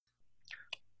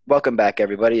Welcome back,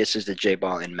 everybody. This is the J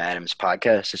Ball and Madams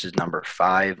podcast. This is number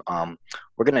 5.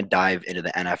 We're gonna dive into the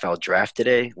NFL draft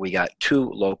today. We got two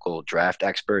local draft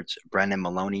experts, Brennan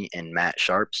Maloney and Matt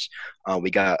Sharps.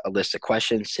 We got a list of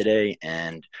questions today,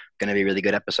 and gonna be a really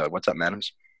good episode. What's up,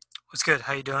 Madams? What's good?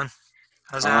 How you doing?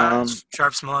 How's Um,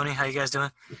 Sharps Maloney? How you guys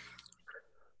doing?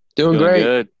 Doing Doing great.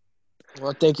 good.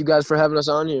 Well, thank you guys for having us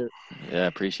on here. Yeah,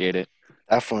 appreciate it.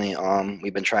 Definitely.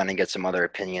 We've been trying to get some other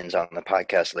opinions on the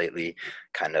podcast lately,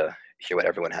 kind of hear what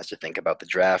everyone has to think about the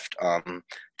draft.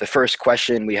 The first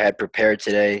question we had prepared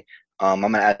today, I'm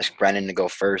gonna ask Brennan to go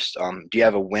first. Do you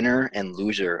have a winner and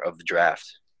loser of the draft?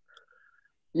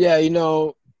 Yeah,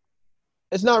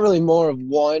 it's not really more of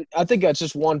one. I think that's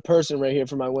just one person right here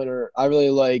for my winner. I really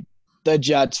like the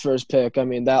Jets' first pick. I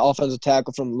mean, that offensive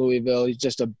tackle from Louisville, he's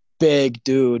just a big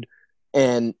dude.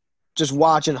 And just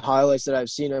watching highlights that I've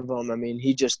seen of him, I mean,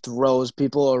 he just throws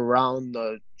people around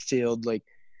the field. Like,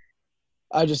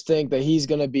 I just think that he's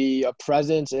going to be a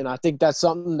presence, and I think that's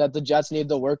something that the Jets need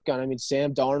to work on. I mean,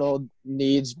 Sam Darnold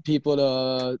needs people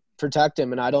to protect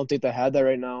him, and I don't think they have that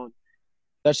right now.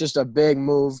 That's just a big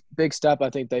move, big step I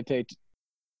think they picked.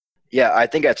 Yeah, I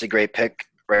think that's a great pick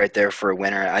right there for a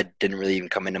winner. I didn't really even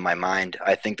come into my mind.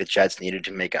 I think the Jets needed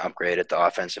to make an upgrade at the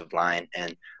offensive line,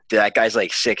 and that guy's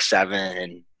like 6'7",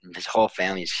 and his whole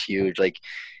family's huge. Like,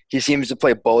 he seems to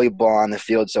play bully ball on the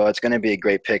field, so it's going to be a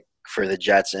great pick for the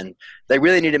Jets, and they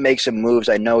really need to make some moves.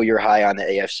 I know you're high on the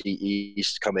AFC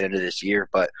East coming into this year,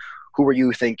 but who were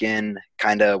you thinking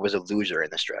kind of was a loser in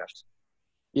this draft?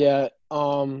 Yeah,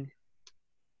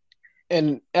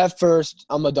 and at first,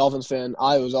 I'm a Dolphins fan.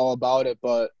 I was all about it,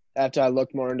 but after I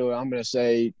looked more into it, I'm going to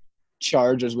say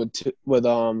Chargers with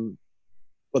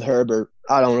Herbert.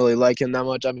 I don't really like him that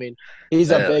much. I mean,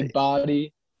 he's a big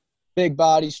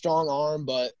body, strong arm,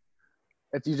 but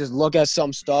if you just look at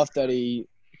some stuff that he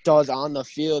does on the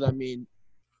field, I mean,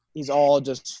 he's all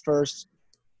just first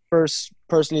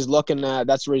person he's looking at,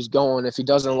 that's where he's going. If he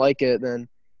doesn't like it, then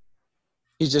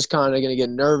he's just kind of going to get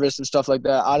nervous and stuff like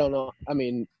that. I don't know. I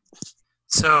mean,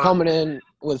 So coming in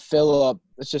with Phillip,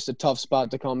 it's just a tough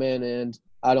spot to come in, and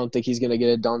I don't think he's going to get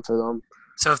it done for them.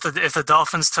 So if the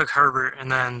Dolphins took Herbert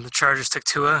and then the Chargers took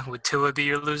Tua, would Tua be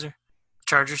your loser?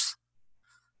 Chargers?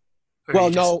 Well,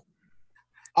 no.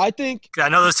 I think I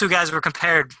know those two guys were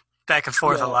compared back and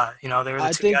forth a lot. They were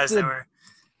the two guys that were.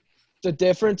 The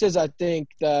difference is I think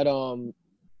that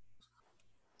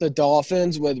the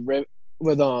Dolphins with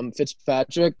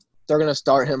Fitzpatrick, they're going to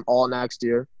start him all next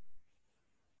year.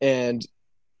 And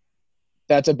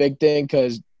that's a big thing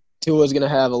because Tua's going to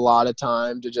have a lot of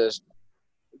time to just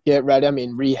get ready. I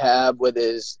mean, rehab with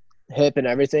his hip and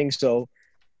everything. So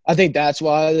I think that's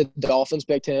why the Dolphins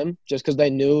picked him, just because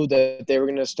they knew that they were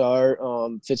going to start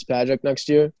Fitzpatrick next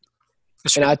year.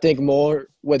 And I think more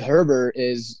with Herbert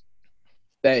is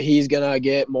that he's going to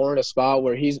get more in a spot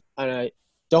where and I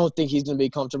don't think he's going to be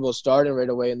comfortable starting right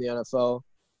away in the NFL,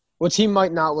 which he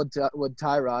might not with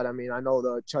Tyrod. I mean, I know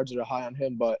the Chargers are high on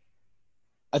him, but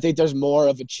I think there's more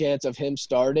of a chance of him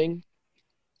starting.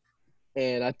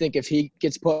 And I think if he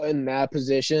gets put in that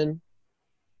position,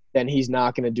 then he's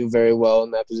not going to do very well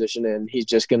in that position, and he's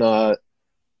just going to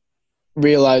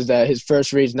realize that his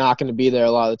first read's not going to be there a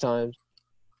lot of the times,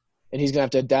 and he's going to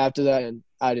have to adapt to that, and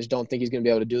I just don't think he's going to be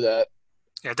able to do that.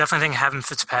 Yeah, I definitely think having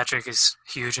Fitzpatrick is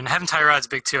huge, and having Tyrod's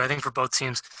big too. I think for both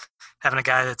teams, having a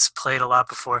guy that's played a lot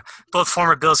before, both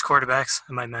former Bills quarterbacks,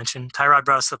 I might mention. Tyrod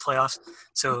brought us to the playoffs,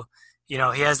 so he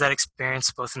has that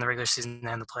experience both in the regular season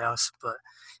and the playoffs. But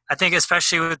I think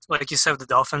especially with, like you said, with the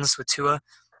Dolphins, with Tua,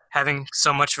 having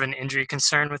so much of an injury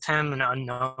concern with him and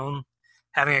unknown,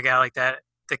 having a guy like that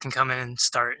can come in and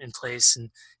start in place and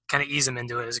kind of ease him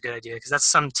into it is a good idea, because that's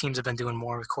some teams have been doing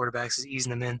more with quarterbacks, is easing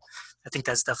them in. I think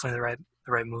that's definitely the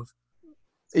right move.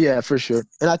 Yeah, for sure.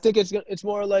 And I think it's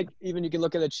more like, even you can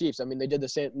look at the Chiefs. I mean, they did the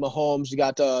same. Mahomes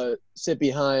got to sit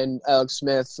behind Alex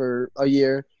Smith for a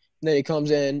year, and then he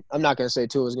comes in. I'm not going to say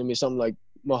Tua is going to be something like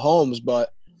Mahomes, but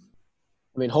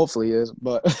I mean, hopefully he is.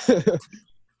 But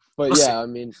but yeah, I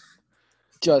mean,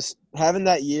 just having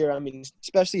that year, I mean,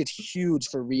 especially it's huge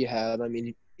for rehab. I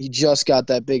mean, he just got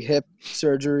that big hip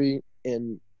surgery,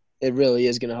 and it really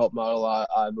is going to help him out a lot,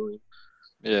 I believe.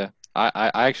 Yeah,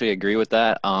 I actually agree with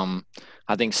that.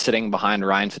 I think sitting behind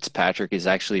Ryan Fitzpatrick is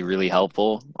actually really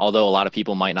helpful. Although a lot of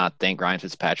people might not think Ryan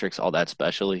Fitzpatrick's all that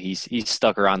special, he's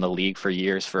stuck around the league for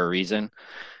years for a reason, and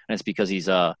it's because he's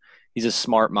a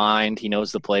smart mind. He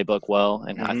knows the playbook well,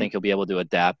 and I think he'll be able to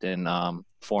adapt and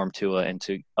form Tua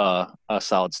into a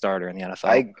solid starter in the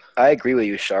NFL. I agree with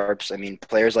you, Sharps. I mean,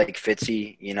 players like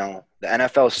Fitzy, the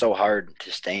NFL is so hard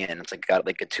to stay in. It's like got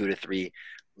like a 2 to 3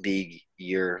 league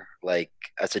year. Like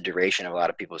that's a duration of a lot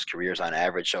of people's careers on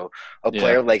average. So a Yeah.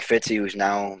 player like Fitzy, who's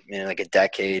now like a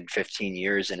decade, 15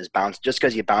 years, and is bounced, just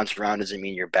because you bounce around doesn't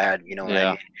mean you're bad. You know what I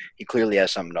mean? He clearly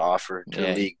has something to offer to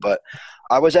the league. But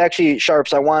I was actually,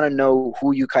 Sharps, I want to know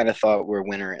who you kind of thought were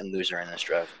winner and loser in this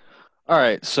draft. All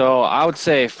right, so I would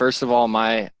say first of all,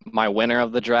 my winner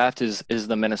of the draft is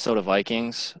the Minnesota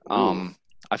Vikings.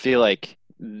 I feel like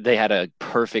they had a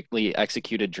perfectly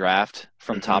executed draft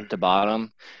from top to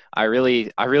bottom. I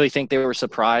really think they were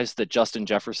surprised that Justin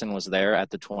Jefferson was there at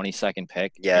the 22nd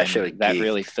pick. Yeah, and that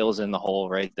really fills in the hole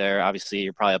right there. Obviously,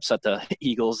 you're probably upset the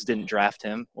Eagles didn't draft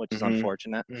him, which is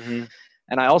unfortunate.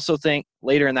 And I also think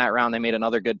later in that round they made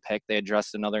another good pick. They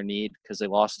addressed another need because they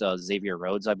lost Xavier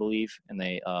Rhodes, I believe, and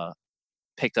they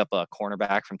picked up a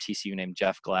cornerback from TCU named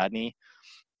Jeff Gladney.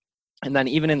 And then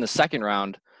even in the second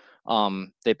round,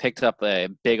 they picked up a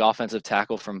big offensive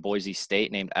tackle from Boise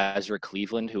State named Ezra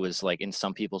Cleveland, who was like in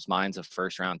some people's minds a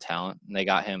first-round talent, and they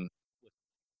got him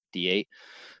D8.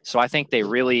 So I think they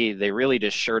really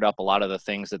just shored up a lot of the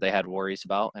things that they had worries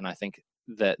about, and I think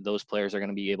that those players are going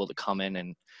to be able to come in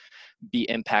and be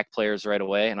impact players right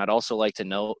away. And I'd also like to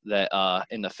note that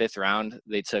in the fifth round,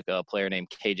 they took a player named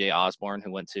KJ Osborne,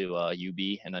 who went to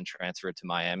UB and then transferred to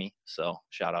Miami. So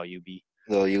shout out UB.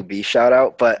 Little UB shout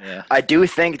out. But I do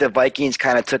think the Vikings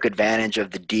kind of took advantage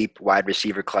of the deep wide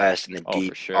receiver class and the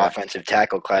deep offensive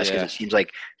tackle class, because it seems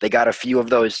like they got a few of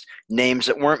those names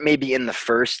that weren't maybe in the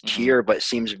first tier, but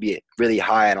seems to be really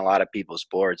high on a lot of people's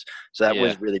boards. So that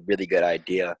was really, really good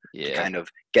idea to kind of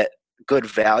get good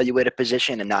value at a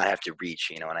position and not have to reach,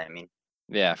 you know what I mean?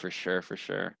 Yeah, for sure.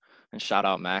 And shout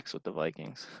out Max with the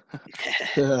Vikings.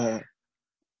 And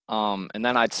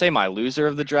then I'd say my loser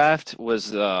of the draft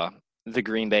was the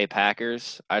Green Bay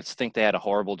Packers. I just think they had a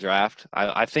horrible draft.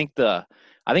 I think the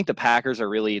Packers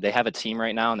they have a team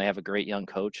right now and they have a great young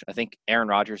coach. I think Aaron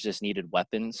Rodgers just needed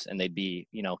weapons and they'd be,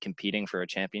 competing for a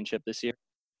championship this year.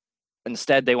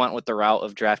 Instead, they went with the route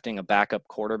of drafting a backup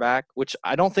quarterback, which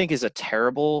I don't think is a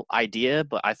terrible idea,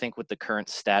 but I think with the current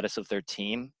status of their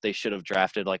team, they should have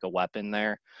drafted like a weapon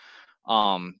there.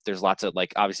 There's lots of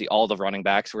obviously all the running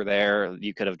backs were there.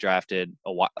 You could have drafted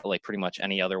pretty much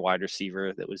any other wide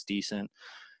receiver that was decent.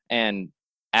 And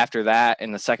after that,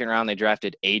 in the second round, they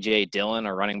drafted A.J. Dillon,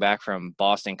 a running back from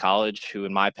Boston College, who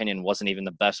in my opinion wasn't even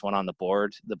the best one on the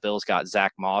board. The Bills got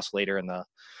Zach Moss later in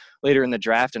the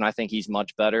draft, and I think he's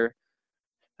much better.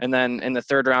 And then in the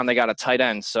third round, they got a tight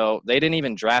end. So they didn't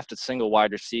even draft a single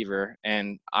wide receiver.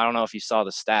 And I don't know if you saw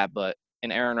the stat, but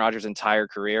in Aaron Rodgers' entire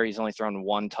career, he's only thrown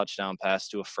one touchdown pass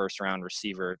to a first-round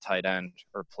receiver, tight end,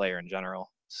 or player in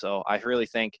general. So I really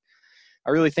think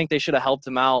they should have helped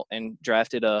him out and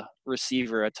drafted a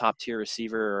receiver, a top-tier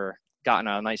receiver, or gotten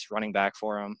a nice running back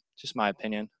for him. Just my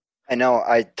opinion. I know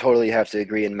I totally have to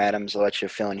agree, and Madams, I'll let you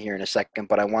fill in here in a second,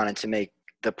 but I wanted to make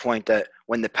the point that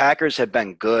when the Packers have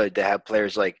been good, they have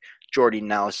players like Jordy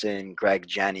Nelson, Greg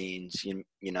Jennings,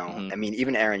 I mean,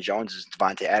 even Aaron Jones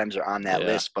and Devontae Adams are on that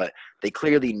list, but they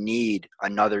clearly need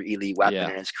another elite weapon.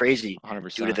 And it's crazy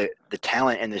 100%. due to the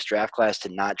talent in this draft class to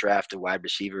not draft a wide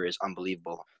receiver is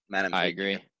unbelievable. Madam, I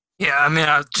agree. Yeah, I mean,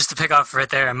 just to pick off right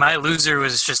there, my loser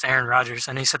was just Aaron Rodgers.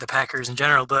 I know you said the Packers in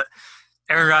general, but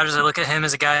Aaron Rodgers, I look at him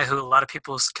as a guy who a lot of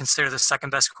people consider the second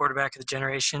best quarterback of the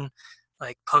generation,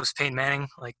 like post Peyton Manning,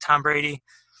 like Tom Brady,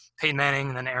 Peyton Manning,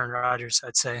 and then Aaron Rodgers,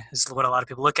 I'd say, is what a lot of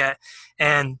people look at.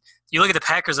 And you look at the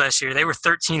Packers last year, they were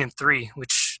 13-3,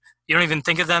 which you don't even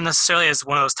think of them necessarily as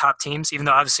one of those top teams, even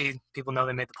though obviously people know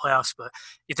they made the playoffs. But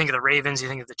you think of the Ravens, you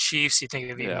think of the Chiefs, you think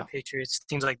of even the Patriots,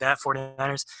 teams like that,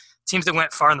 49ers, teams that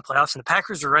went far in the playoffs. And the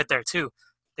Packers were right there too.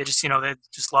 They just, they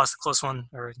just lost a close one,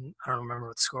 or I don't remember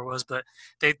what the score was, but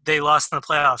they lost in the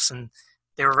playoffs, and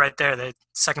they were right there, the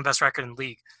second best record in the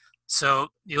league. So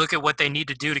you look at what they need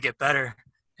to do to get better,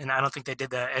 and I don't think they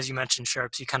did that. As you mentioned,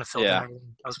 Sharps, you kind of filled in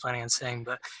everything I was planning on saying.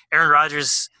 But Aaron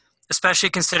Rodgers, especially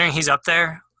considering he's up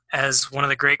there as one of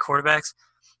the great quarterbacks,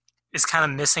 is kind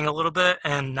of missing a little bit,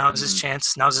 and now is his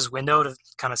chance. Now is his window to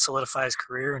kind of solidify his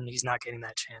career, and he's not getting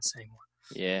that chance anymore.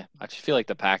 Yeah, I just feel like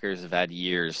the Packers have had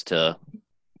years to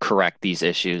correct these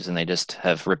issues, and they just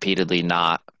have repeatedly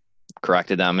not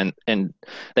corrected them. And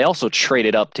they also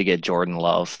traded up to get Jordan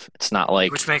Love. It's not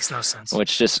like, which makes no sense.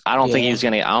 Which just, I don't think he was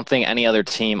going to, I don't think any other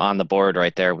team on the board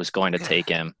right there was going to take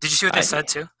him. Did you see what they said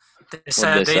too? They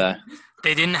said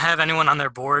they didn't have anyone on their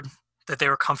board that they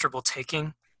were comfortable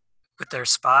taking with their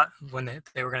spot when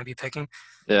they were going to be picking.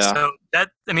 Yeah. So that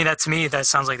to me, that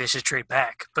sounds like they should trade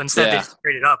back. But instead, they just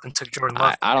traded up and took Jordan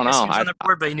Love. I don't know. He was on the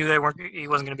board, but he knew he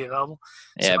wasn't going to be available.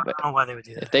 Yeah, so but I don't know why they would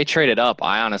do that. if they traded up,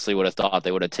 I honestly would have thought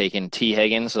they would have taken T.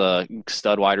 Higgins, a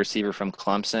stud wide receiver from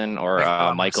Clemson,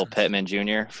 or Michael Pittman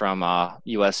Jr. from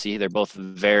USC. They're both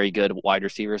very good wide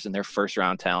receivers and they're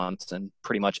first-round talents in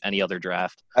pretty much any other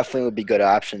draft. Definitely would be good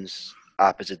options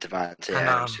opposite Devontae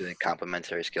Adams, who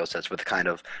complementary skill sets with kind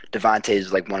of Devontae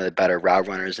is like one of the better route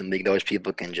runners in the league. Those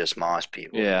people can just moss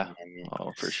people. Yeah. You know what I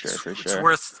mean? For sure.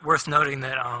 It's worth noting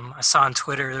that I saw on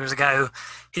Twitter there was a guy who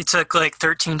he took like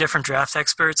 13 different draft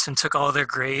experts and took all their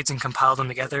grades and compiled them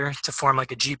together to form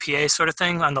like a GPA sort of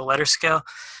thing on the letter scale.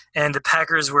 And the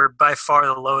Packers were by far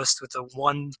the lowest with a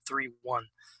 131.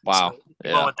 Wow.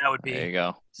 So, what that would be. There you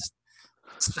go.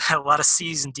 It's a lot of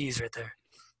C's and D's right there.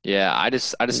 Yeah, I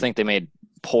just think they made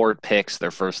poor picks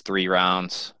their first 3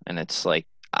 rounds, and it's like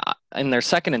in their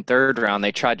second and third round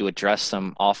they tried to address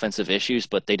some offensive issues,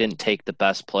 but they didn't take the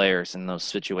best players in those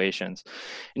situations.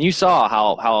 And you saw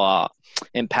how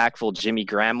impactful Jimmy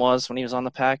Graham was when he was on the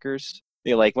Packers.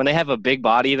 You know, like when they have a big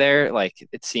body there, like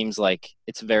it seems like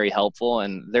it's very helpful.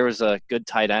 And there was a good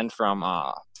tight end from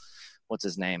what's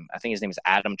his name? I think his name is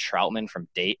Adam Troutman from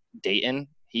Dayton.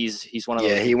 He's one of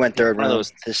those. Yeah, he went third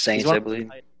round. His Saints, I believe.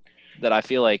 That I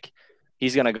feel like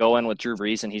he's going to go in with Drew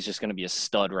Brees and he's just going to be a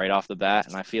stud right off the bat.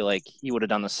 And I feel like he would have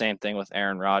done the same thing with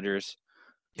Aaron Rodgers.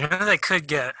 You know who they could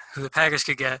get, who the Packers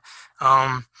could get?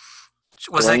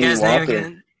 What's that guy's name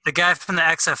again? The guy from the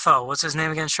XFL. What's his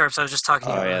name again, Sharps? I was just talking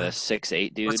to you. Oh, yeah, the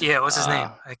 6'8" dude. What's his name?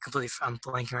 I'm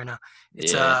blanking right now.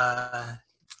 It's I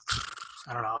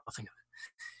don't know. I'll think of it.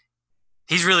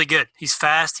 He's really good. He's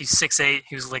fast. He's 6'8".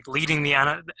 He was like leading the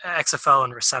XFL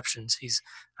in receptions.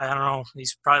 I don't know.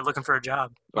 He's probably looking for a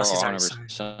job.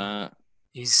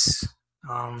 He's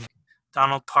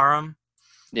Donald Parham.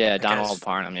 Yeah, Donald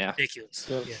Parham. Yeah.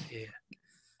 Ridiculous. Yeah.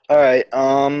 All right.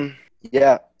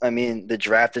 Yeah. I mean, the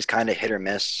draft is kind of hit or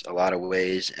miss a lot of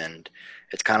ways, and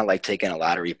it's kind of like taking a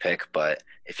lottery pick. But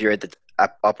if you're at the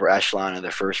upper echelon of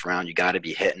the first round, you got to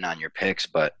be hitting on your picks.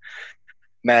 But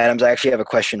Matt Adams, I actually have a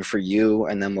question for you,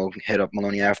 and then we'll hit up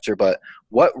Maloney after. But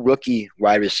what rookie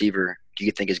wide receiver do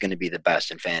you think is going to be the best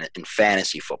in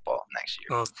fantasy football next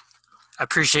year? Well, I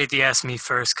appreciate you asking me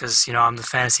first because, I'm the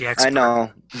fantasy expert. I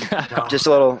know. Just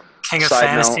a little king of side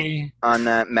fantasy. Note on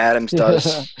that. Matt Adams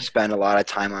does spend a lot of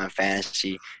time on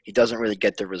fantasy. He doesn't really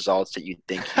get the results that you'd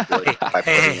think he would by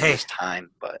putting in his time.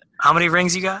 But how many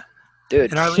rings you got?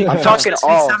 Dude, I'm talking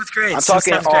all. Seventh grade. I'm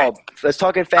talking all. Let's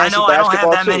talk in fantasy basketball. I don't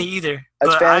have that too. many either.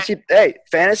 That's fantasy. Hey,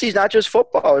 fantasy's not just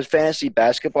football. It's fantasy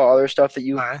basketball, other stuff that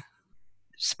you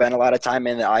spend a lot of time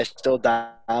in that I still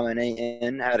dominate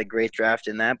in. Had a great draft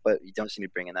in that, but you don't see me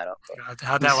bringing that up.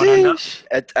 How'd that one end up?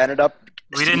 It ended up.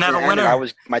 We didn't have a winner.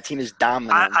 My team is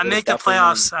dominant. I make the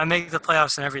playoffs. I make the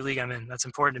playoffs in every league I'm in. That's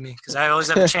important to me because I always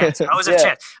have a chance.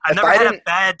 I've never had a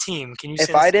bad team. Can you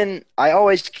say I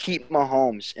always keep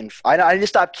Mahomes. I didn't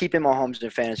stop keeping Mahomes in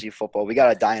fantasy football. We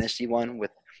got a dynasty one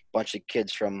with a bunch of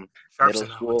kids from middle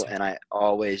school, and I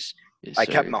always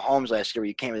kept Mahomes last year.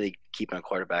 You can't really keep a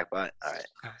quarterback, but all right.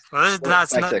 Well,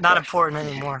 this is not important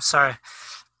anymore. Sorry.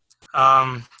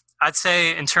 I'd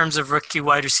say in terms of rookie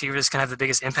wide receivers can have the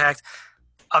biggest impact.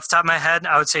 Off the top of my head,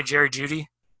 I would say Jerry Jeudy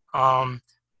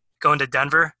going to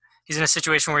Denver. He's in a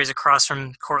situation where he's across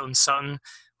from Cortland Sutton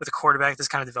with a quarterback that's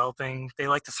kind of developing. They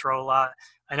like to throw a lot.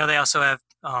 I know they also have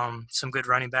some good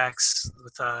running backs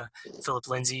with Phillip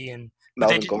Lindsay and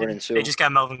Melvin Gordon too. They just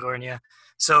got Melvin Gordon, yeah.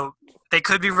 So they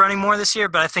could be running more this year,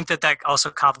 but I think that also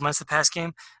complements the pass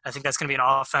game. I think that's going to be an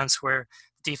offense where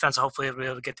defense hopefully will be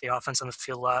able to get the offense on the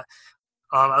field a lot.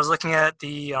 I was looking at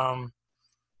the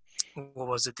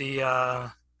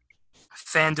the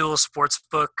FanDuel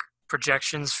Sportsbook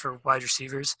projections for wide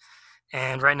receivers.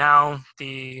 And right now,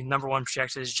 the number one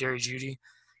projected is Jerry Jeudy.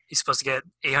 He's supposed to get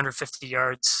 850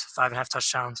 yards, 5.5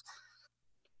 touchdowns.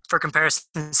 For comparison,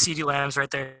 CeeDee Lamb's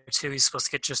right there, too. He's supposed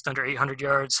to get just under 800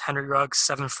 yards. Henry Ruggs,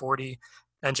 740.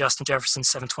 Then Justin Jefferson,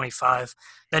 725.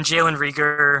 Then Jalen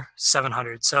Reagor,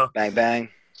 700. So bang, bang.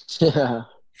 Yeah.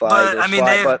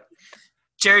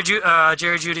 Jerry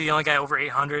Jeudy, the only guy over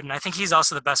 800, and I think he's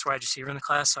also the best wide receiver in the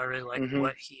class, so I really like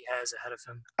what he has ahead of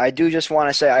him. I do just want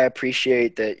to say I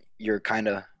appreciate that you're kind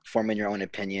of forming your own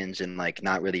opinions and like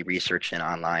not really researching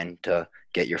online to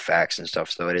get your facts and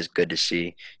stuff, so it is good to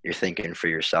see you're thinking for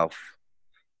yourself.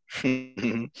 But,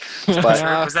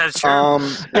 was that true?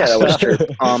 Yeah, that was true.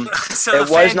 So it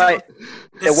was nice.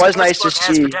 It was nice to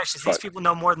see. These people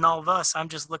know more than all of us. I'm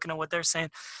just looking at what they're saying.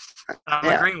 I'm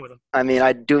agreeing with them. I mean,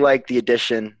 I do like the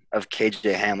addition of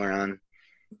KJ Hamler on.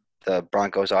 the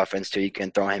Broncos offense too. You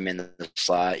can throw him in the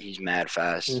slot. He's mad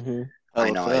fast. Mm-hmm. I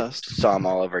Hella know. fast. I saw him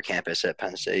all over campus at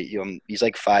Penn State. He's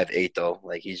like 5'8" though.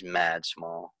 Like he's mad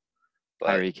small. But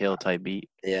Tyreek Hill type beat.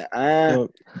 yeah, Yep.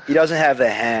 he doesn't have the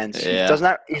hands. He Yeah. does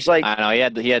not. He's like, I know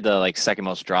he had the like second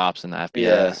most drops in the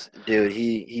yeah, FBS. dude.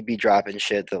 He be dropping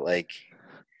shit that like,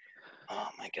 oh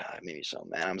my god, it made me so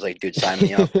mad. I was like, dude, sign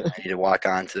me up. I need to walk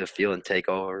onto the field and take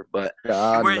over. But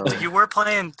God, no. Weren't you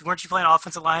playing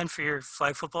offensive line for your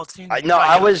flag football team?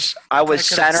 I was could've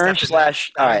center stepped in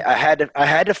slash. there. All right, I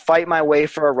had to fight my way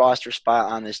for a roster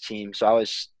spot on this team, so I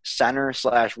was center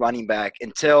slash running back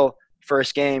until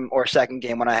first game or second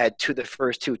game when I had the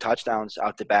first 2 touchdowns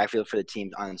out the backfield for the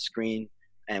team on screen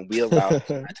and wheel route.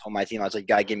 I told my team, I was like, you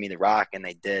gotta give me the rock, and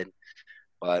they did.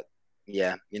 But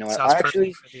yeah, you know what? Sounds I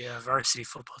actually perfect for the varsity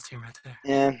football team right there.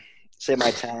 yeah, save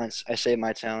my talents. I save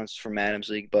my talents for Adams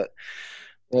League. But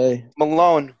Hey.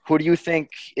 Malone, who do you think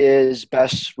is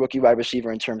best rookie wide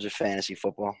receiver in terms of fantasy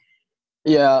football?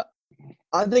 Yeah,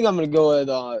 I think I'm gonna go with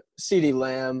CeeDee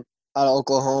Lamb out of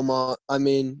Oklahoma. I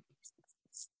mean,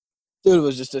 dude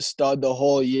was just a stud the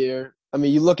whole year. I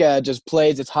mean, you look at just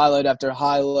plays, it's highlight after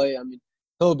highlight. I mean,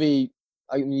 he'll be.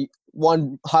 I mean,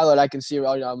 one highlight I can see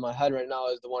right out of my head right now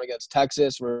is the one against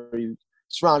Texas where he's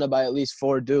surrounded by at least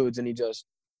 4 dudes and he just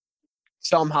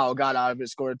somehow got out of it,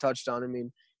 scored a touchdown. I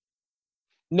mean,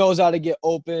 knows how to get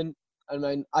open. I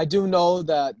mean, I do know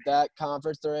that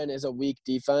conference they're in is a weak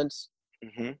defense,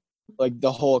 Mm-hmm. like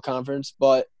the whole conference.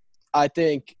 But I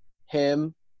think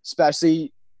him,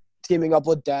 especially teaming up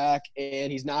with Dak,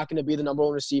 and he's not going to be the number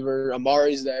 1 receiver.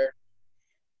 Amari's there.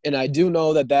 And I do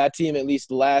know that team, at least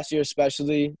last year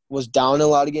especially, was down in a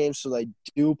lot of games, so they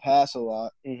do pass a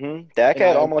lot. Mm-hmm. Dak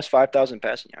had almost 5,000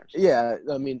 passing yards. Yeah,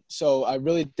 I mean, so I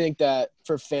really think that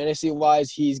for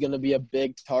fantasy-wise, he's going to be a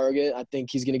big target. I think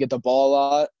he's going to get the ball a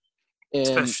lot. And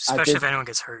Especially if anyone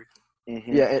gets hurt.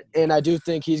 Mm-hmm. Yeah, and I do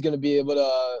think he's going to be able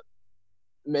to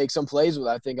make some plays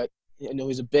with it. I know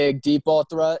he's a big deep ball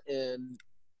threat, and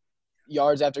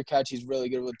yards after catch he's really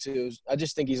good with too. I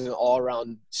just think he's an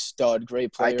all-around stud,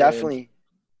 great player. I think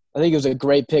it was a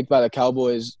great pick by the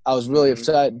Cowboys. I was really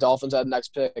upset Dolphins had the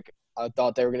next pick. I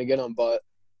thought they were going to get him, but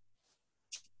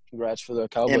congrats for the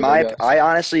Cowboys.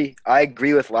 I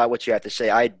agree with a lot of what you have to say.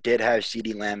 I did have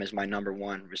CeeDee Lamb as my number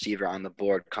 1 receiver on the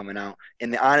board coming out.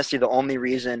 And honestly, the only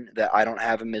reason that I don't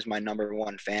have him as my number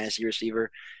 1 fantasy receiver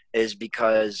is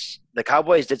because the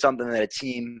Cowboys did something that a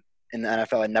team in the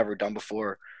NFL had never done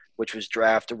before, which was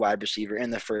draft a wide receiver in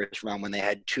the first round when they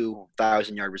had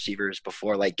 2,000-yard receivers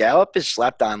before. Like, Gallup is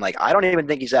slept on. Like, I don't even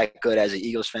think he's that good as an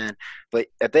Eagles fan. But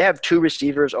if they have 2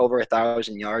 receivers over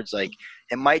 1,000 yards, like,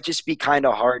 it might just be kind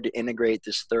of hard to integrate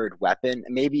this third weapon.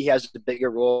 And maybe he has a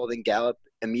bigger role than Gallup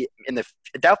it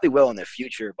definitely will in the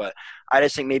future. But I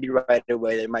just think maybe right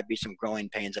away there might be some growing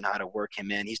pains on how to work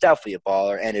him in. He's definitely a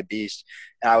baller and a beast.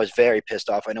 And I was very pissed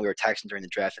off. I know we were texting during the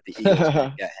draft that the Eagles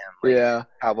didn't get him. Like, yeah.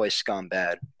 Cowboys scum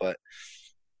bad. But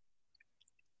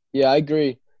yeah, I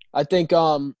agree. I think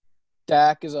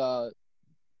Dak is a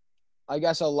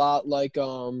lot like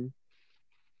Jalen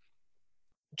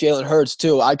Hurts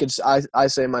too. I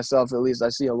say myself, at least I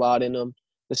see a lot in him,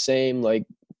 the same like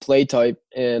play type,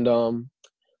 and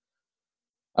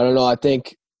I don't know. I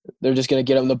think they're just gonna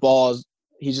get him the ball.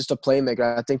 He's just a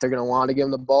playmaker. I think they're gonna want to give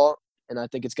him the ball, and I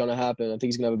think it's gonna happen. I think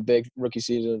he's gonna have a big rookie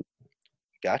season.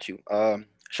 Got you.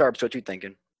 Sharps, what you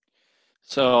thinking?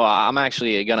 So I'm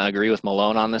actually going to agree with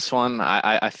Malone on this one.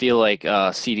 I feel like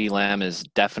CeeDee Lamb is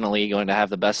definitely going to have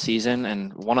the best season,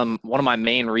 and one of my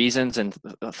main reasons and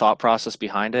thought process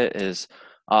behind it is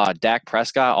Dak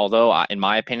Prescott. Although in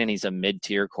my opinion he's a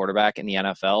mid-tier quarterback in the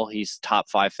NFL, he's top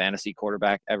 5 fantasy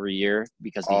quarterback every year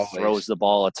because he throws the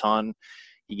ball a ton,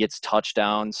 he gets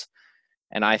touchdowns,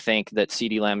 and I think that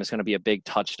CeeDee Lamb is going to be a big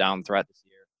touchdown threat this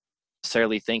year.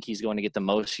 Necessarily think he's going to get the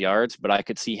most yards, but I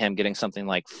could see him getting something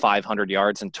like 500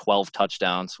 yards and 12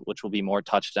 touchdowns, which will be more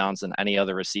touchdowns than any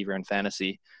other receiver in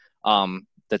fantasy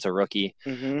that's a rookie.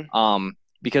 Mm-hmm.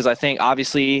 Because I think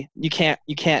obviously you can't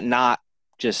not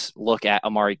just look at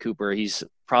Amari Cooper. He's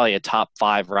probably a top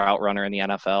 5 route runner in the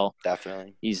NFL.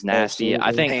 Definitely. He's nasty.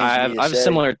 Absolutely. I think I have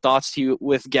similar thoughts to you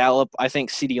with Gallup. I think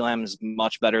CeeDee Lamb is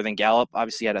much better than Gallup.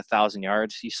 Obviously, he had 1,000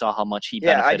 yards. You saw how much he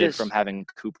benefited from having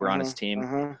Cooper on his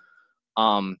team.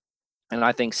 And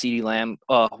I think CeeDee Lamb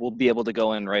will be able to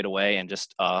go in right away and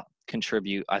just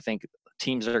contribute. I think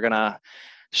teams are going to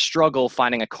struggle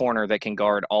finding a corner that can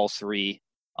guard all 3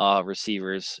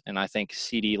 receivers. And I think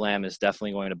CeeDee Lamb is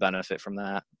definitely going to benefit from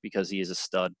that because he is a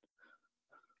stud.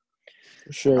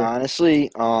 Sure.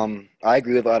 Honestly, I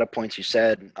agree with a lot of points you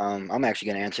said. I'm actually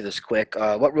going to answer this quick.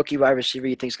 What rookie wide receiver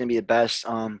you think is going to be the best?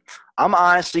 I'm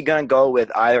honestly going to go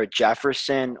with either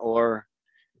Jefferson or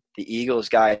the Eagles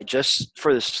guy, just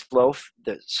for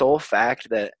the sole fact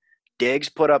that Diggs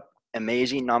put up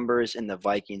amazing numbers in the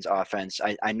Vikings offense.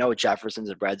 I know Jefferson's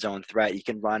a red zone threat. He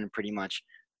can run pretty much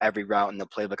every route in the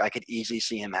playbook. I could easily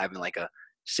see him having like a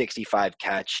 65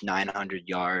 catch, 900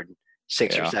 yard,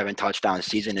 six or Yeah. seven touchdown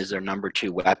season is their number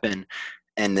 2 weapon.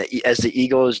 And as the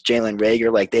Eagles, Jalen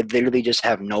Reagor, like they literally just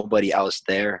have nobody else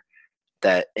there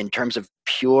that in terms of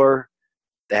pure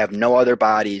they have no other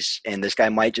bodies, and this guy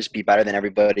might just be better than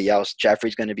everybody else.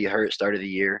 Jeffrey's going to be hurt start of the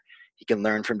year. He can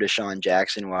learn from Deshaun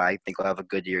Jackson, who I think will have a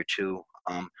good year too.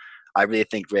 I really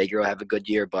think Rager will have a good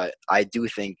year, but I do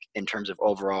think in terms of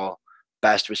overall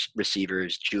best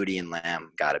receivers, Judy and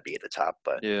Lamb got to be at the top.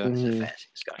 But Yeah. it's a Mhm. fantasy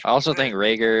discussion. I also think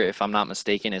Rager, if I'm not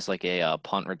mistaken, is like a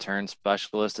punt return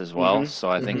specialist as well. Mhm.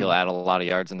 So I think he'll add a lot of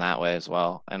yards in that way as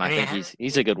well. And I And think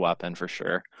he's a good weapon for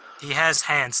sure. he has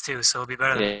hands too, so it'll be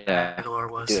better than Yeah. Aguilar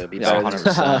was. Dude, it'll be Yeah, better than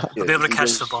 100%. He'll dude, be able to he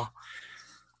catch the just- ball.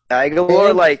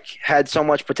 Aguilar And- had so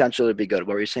much potential to be good.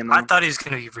 What were you saying, I Mom? thought he was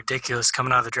going to be ridiculous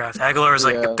coming out of the draft. Aguilar was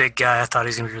like Yeah. a big guy. I thought he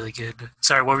was going to be really good. But,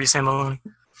 sorry, what were you saying, Maloney?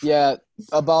 Yeah,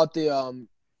 about the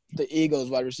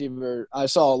Eagles wide receiver, I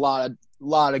saw a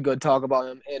lot of good talk about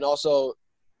him, and also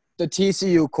the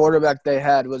TCU quarterback they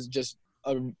had was just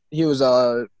he was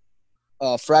a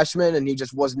freshman, and he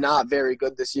just was not very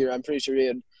good this year. I'm pretty sure he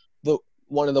had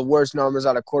one of the worst numbers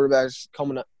out of quarterbacks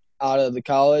coming out of the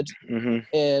college. Mm-hmm.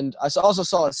 And I also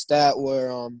saw a stat where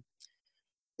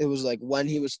it was like when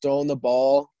he was throwing the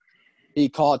ball, he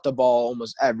caught the ball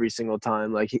almost every single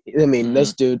time. Like,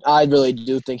 this dude, I really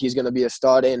do think he's going to be a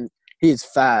stud, and he's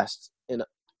fast, and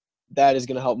that is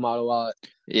going to help him out a lot.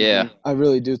 Yeah. I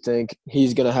really do think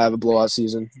he's going to have a blowout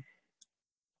season.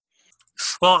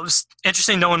 Well, it was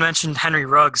interesting no one mentioned Henry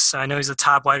Ruggs. I know he's the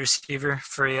top wide receiver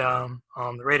for the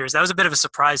Raiders. That was a bit of a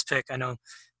surprise pick. I know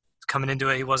coming into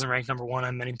it, he wasn't ranked number 1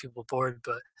 on many people's board,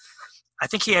 but I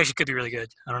think he actually could be really good.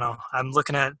 I don't know. I'm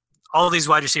looking at all of these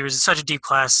wide receivers. It's such a deep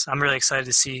class. I'm really excited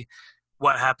to see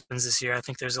what happens this year. I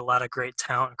think there's a lot of great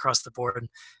talent across the board.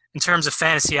 In terms of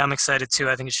fantasy, I'm excited too.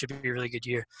 I think it should be a really good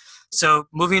year. So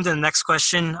moving to the next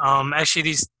question.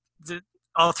 Actually,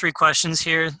 all 3 questions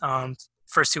here,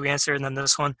 first 2 we answered, and then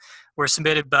this one, were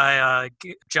submitted by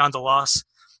John DeLoss.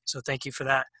 So thank you for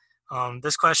that.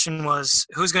 This question was,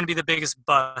 who's going to be the biggest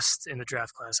bust in the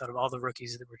draft class out of all the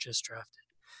rookies that were just drafted?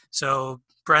 So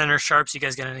Brennan or Sharps, you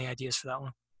guys got any ideas for that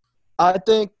one? I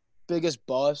think biggest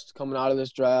bust coming out of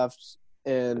this draft,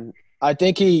 and I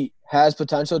think he has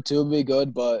potential to be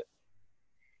good, but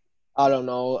I don't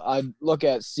know. I look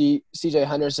at C.J.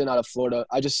 Henderson out of Florida.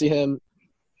 I just see him.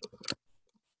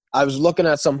 I was looking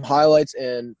at some highlights,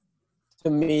 and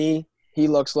to me, he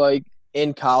looks like,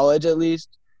 in college at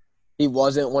least, he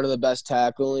wasn't one of the best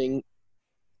tackling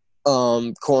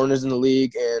corners in the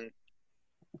league, and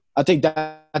I think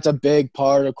that's a big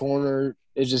part of corner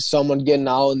is just someone getting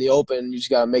out in the open. You just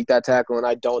got to make that tackle, and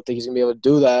I don't think he's going to be able to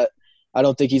do that. I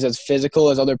don't think he's as physical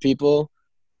as other people,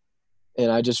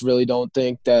 and I just really don't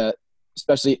think that,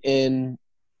 especially in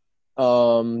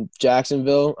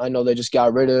Jacksonville, I know they just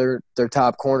got rid of their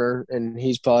top corner, and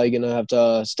he's probably going to have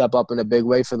to step up in a big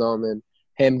way for them. And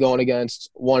him going against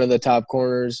one of the top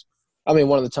corners, one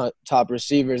of the top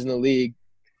receivers in the league,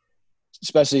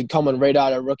 especially coming right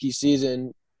out of rookie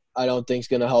season, I don't think is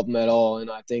going to help him at all. And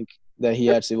I think that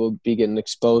he actually will be getting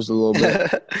exposed a little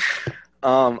bit.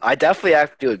 I definitely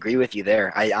have to agree with you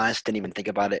there. I honestly didn't even think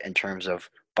about it in terms of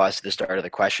bust at the start of the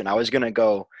question. I was going to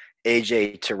go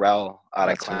A.J. Terrell out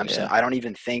of Clemson. Yeah. I don't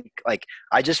even think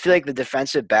 – I just feel like the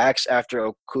defensive backs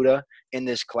after Okuda in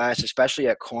this class, especially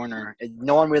at corner,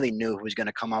 no one really knew who was going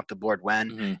to come off the board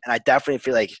when. Mm-hmm. And I definitely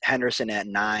feel like Henderson at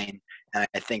 9 and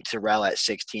I think Terrell at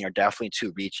 16 are definitely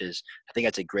 2 reaches. I think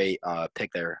that's a great pick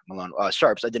there, Malone.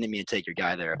 Sharps, I didn't mean to take your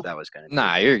guy there if that was going to.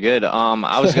 Nah, you're good.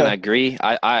 I was going to agree.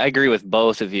 I agree with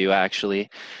both of you, actually.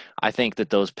 I think that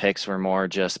those picks were more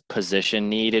just position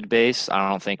needed based. I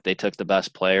don't think they took the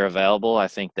best player available. I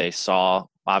think they saw,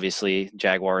 obviously,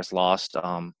 Jaguars lost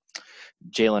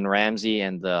Jalen Ramsey,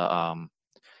 and the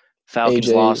Falcons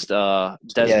AJ. lost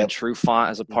Desmond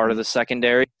Trufant as a part of the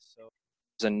secondary. So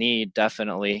there's a need,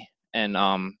 definitely. And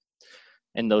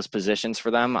in those positions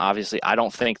for them, obviously, I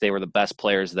don't think they were the best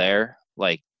players there.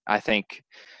 I think,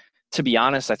 to be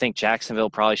honest, I think Jacksonville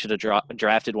probably should have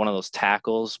drafted one of those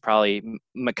tackles, probably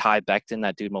Mekhi Becton,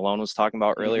 that dude Malone was talking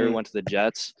about earlier, who went to the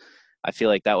Jets. I feel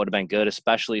like that would have been good,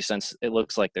 especially since it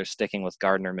looks like they're sticking with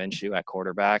Gardner Minshew at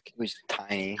quarterback. Who's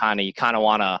tiny. You kind of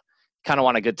want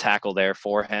a good tackle there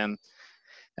for him.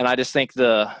 And I just think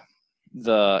the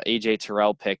AJ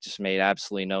Terrell pick just made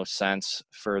absolutely no sense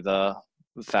for the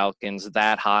Falcons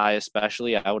that high,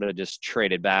 especially. I would have just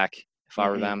traded back if I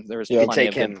were them. There was plenty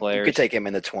of good players. You could take him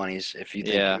in the 20s if you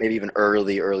think maybe even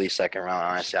early second round.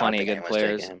 Honestly, plenty of good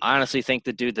players. I honestly think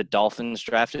the dude the Dolphins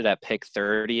drafted at pick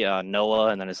 30, Noah,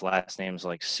 and then his last name's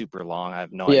like super long. I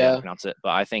have no idea how to pronounce it,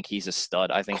 but I think he's a stud.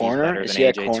 I think he's better than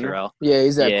AJ Terrell. Yeah,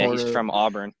 he's that corner. He's from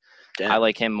Auburn. Damn. I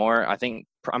like him more.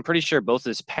 I'm pretty sure both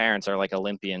his parents are like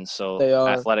Olympians, so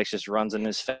athletics just runs in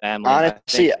his family.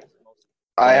 Honestly,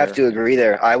 I have to agree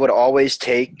there. I would always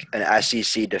take an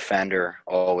SEC defender,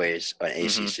 always an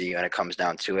ACC when it comes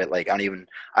down to it. Like I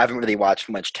haven't really watched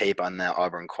much tape on that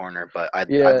Auburn corner, but I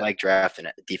like drafting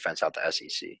defense out the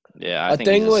SEC. Yeah, I think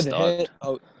he's a stud.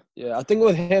 I think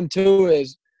with him too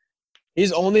is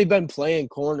he's only been playing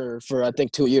corner for I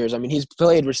think 2 years. I mean, he's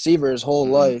played receiver his whole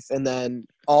life, and then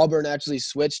Auburn actually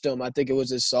switched him. I think it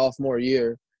was his sophomore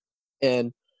year,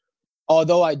 and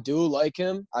although I do like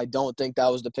him, I don't think that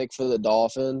was the pick for the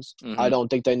Dolphins. I don't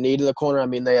think they needed a corner. I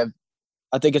mean,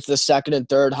 I think it's the second and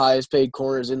third highest paid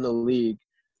corners in the league.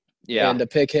 Yeah. And to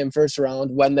pick him first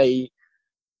round when they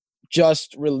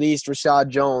just released Rashad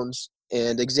Jones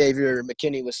and Xavier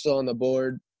McKinney was still on the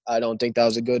board, I don't think that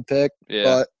was a good pick. Yeah.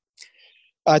 But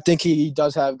I think he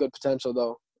does have good potential,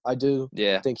 though. I do.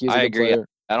 Yeah. Think he's a good player.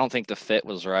 I don't think the fit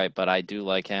was right, but I do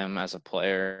like him as a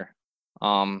player.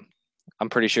 I'm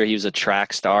pretty sure he was a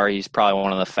track star. He's probably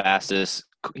one of the fastest.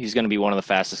 He's going to be one of the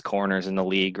fastest corners in the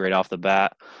league right off the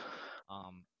bat.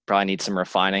 Probably needs some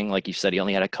refining. Like you said, he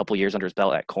only had a couple years under his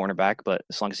belt at cornerback, but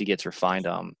as long as he gets refined,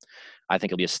 I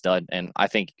think he'll be a stud. And I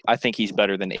think he's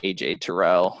better than AJ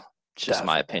Terrell. It's just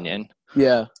my opinion.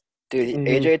 Yeah. Dude,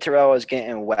 AJ Terrell is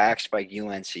getting waxed by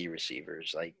UNC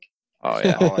receivers. Like, oh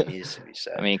yeah, all it needs to be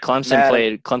said. I mean, Clemson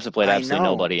played absolutely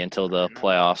nobody until the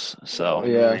playoffs. So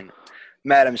yeah.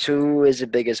 Madams, who is the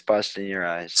biggest bust in your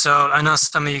eyes? So I know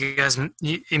some of you guys,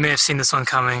 you may have seen this one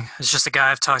coming. It's just a guy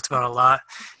I've talked about a lot.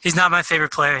 He's not my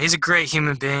favorite player. He's a great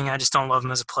human being. I just don't love him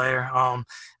as a player.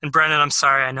 And Brennan, I'm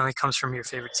sorry. I know he comes from your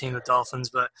favorite team, the Dolphins,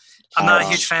 but I'm not a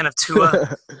huge fan of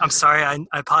Tua. I'm sorry. I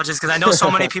apologize because I know so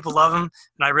many people love him,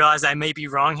 and I realize I may be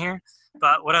wrong here.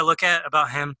 But what I look at about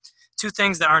him, two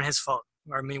things that aren't his fault,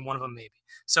 or I mean one of them maybe.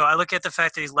 So I look at the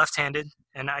fact that he's left-handed,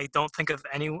 and I can't think of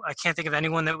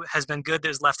anyone that has been good that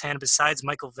is left-handed besides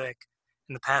Michael Vick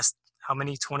in the past,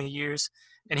 20 years?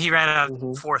 And he ran a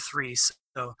 4.3.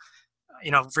 So,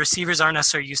 receivers aren't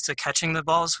necessarily used to catching the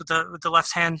balls with the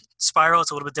left-hand spiral.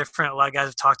 It's a little bit different. A lot of guys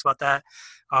have talked about that.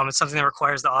 It's something that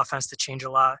requires the offense to change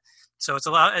a lot. So it's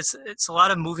a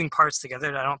lot of moving parts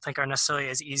together that I don't think are necessarily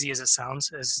as easy as it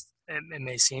sounds, as it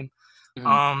may seem.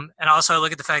 And also I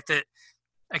look at the fact that,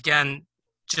 again,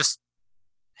 just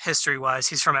history-wise,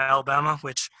 he's from Alabama,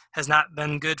 which has not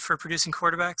been good for producing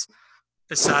quarterbacks,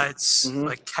 besides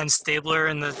like Ken Stabler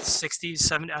in the 60s,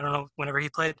 70s, I don't know, whenever he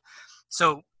played.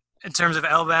 So in terms of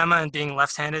Alabama and being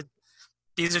left-handed,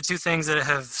 these are two things that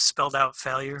have spelled out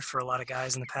failure for a lot of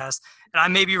guys in the past. And I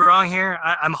may be wrong here.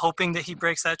 I'm hoping that he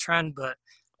breaks that trend, but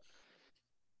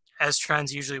as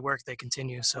trends usually work, they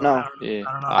continue. So I don't know.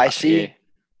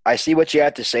 I see what you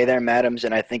have to say there, Madams,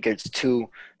 and I think it's two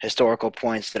historical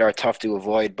points that are tough to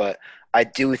avoid. But I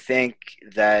do think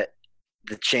that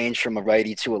the change from a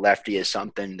righty to a lefty is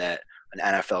something that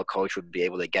an NFL coach would be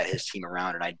able to get his team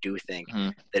around. And I do think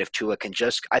that if Tua can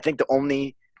I think the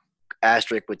only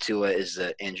asterisk with Tua is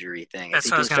the injury thing. That's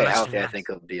if he can stay healthy, I think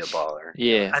he'll be a baller.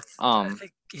 Yeah. I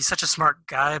think he's such a smart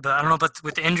guy, but I don't know. But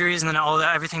with the injuries and then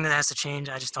everything that has to change,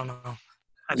 I just don't know.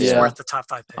 He's worth the top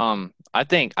 5 pick. I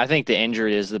think the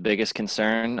injury is the biggest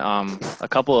concern. A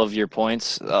couple of your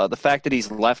points, the fact that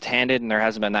he's left-handed and there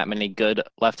hasn't been that many good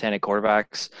left-handed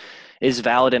quarterbacks is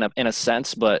valid in a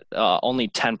sense, but only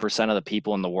 10% of the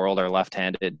people in the world are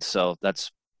left-handed. So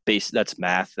that's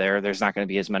math there. There's not going to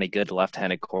be as many good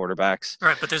left-handed quarterbacks.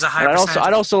 Right, but there's a high percentage.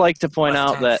 I'd also like to point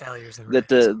out that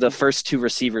the first 2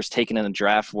 receivers taken in the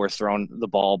draft were thrown the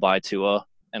ball by Tua.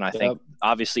 And I think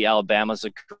obviously Alabama's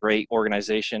a great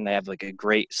organization. They have like a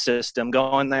great system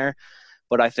going there.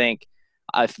 But I think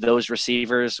if those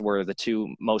receivers were the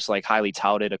 2 most like highly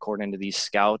touted according to these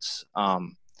scouts,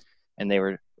 and they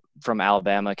were from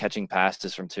Alabama catching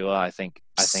passes from Tua, I think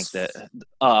that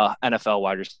NFL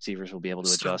wide receivers will be able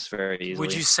to adjust very easily.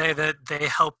 Would you say that they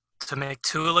help to make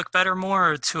Tua look better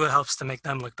more, or Tua helps to make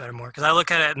them look better more? Because I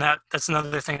look at it, and that's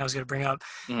another thing I was going to bring up.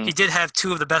 He did have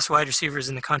 2 of the best wide receivers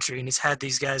in the country, and he's had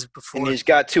these guys before. And he's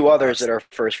got 2 others that are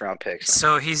first-round picks.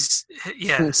 So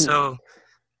so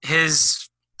his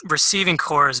receiving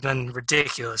core has been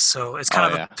ridiculous. So it's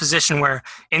kind of a position where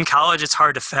in college it's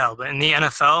hard to fail, but in the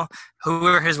NFL, who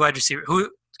are his wide receivers? Who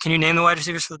Can you name the wide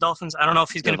receivers for the Dolphins? I don't know if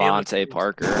he's going to be able to. Devontae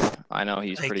Parker. I know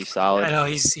he's pretty solid. I know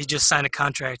he just signed a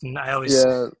contract, and I always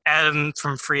add him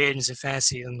from free agents in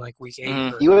fantasy in like week 8.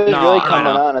 Mhm. He was really I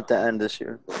coming know. on at the end this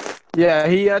year. Yeah,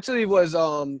 he actually was.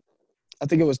 I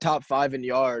think it was top 5 in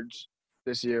yards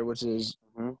this year, which is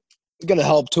going to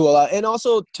help Tua a lot. And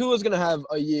also, Tua's going to have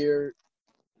a year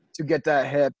to get that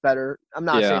hip better. I'm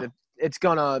not saying that it's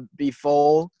going to be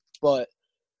full, but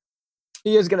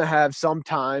he is going to have some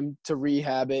time to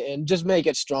rehab it and just make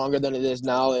it stronger than it is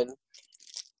now. And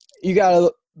you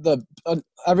got to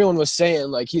everyone was saying,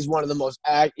 like, he's one of the most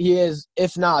he is,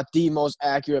 if not the most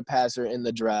accurate passer in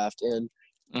the draft. And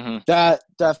that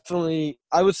definitely,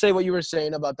 I would say what you were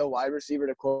saying about the wide receiver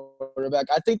to quarterback,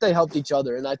 I think they helped each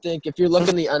other. And I think if you're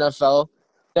looking the NFL,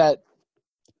 that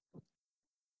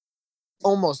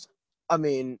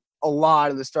a lot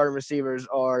of the starting receivers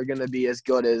are going to be as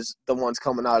good as the ones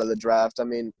coming out of the draft.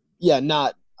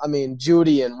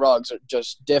 Judy and Ruggs are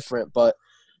just different, but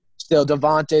still,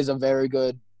 Devontae's a very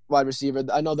good wide receiver.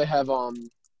 I know they have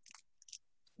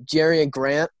Jerry and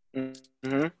Grant,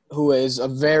 who is a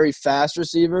very fast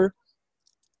receiver,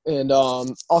 and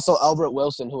also Albert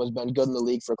Wilson, who has been good in the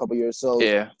league for a couple years. So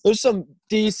there's some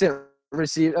decent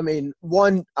receiver.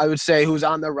 One I would say who's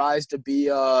on the rise to be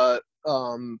a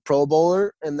Pro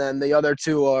Bowler, and then the other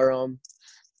two are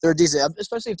they're decent,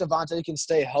 especially if Devontae can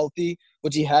stay healthy,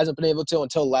 which he hasn't been able to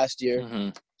until last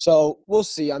year. So we'll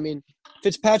see.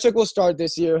 Fitzpatrick will start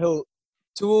this year. Tua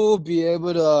will be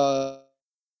able to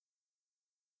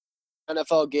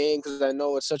NFL game because I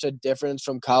know it's such a difference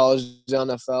from college to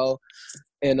NFL.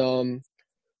 And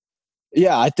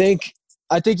I think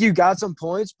you got some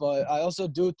points, but I also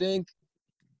do think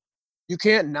you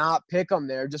can't not pick him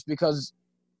there just because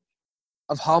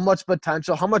of how much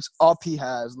potential, how much up he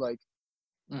has,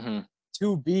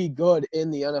 to be good in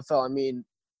the NFL.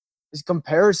 His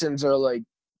comparisons are like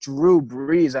Drew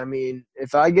Brees.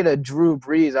 If I get a Drew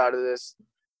Brees out of this,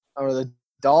 or the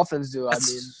Dolphins do,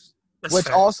 That's which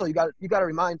fair. Also you got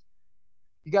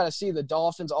to see the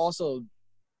Dolphins also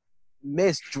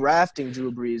missed drafting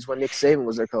Drew Brees when Nick Saban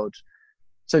was their coach.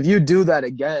 So if you do that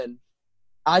again,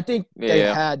 I think they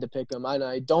had to pick him.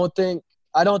 I don't think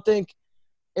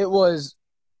there was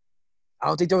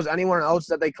anyone else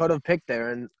that they could have picked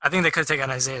there. And I think they could have taken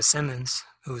Isaiah Simmons,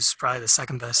 who's probably the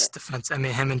second best defense. Him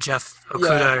and Jeff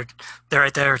Okudah, they're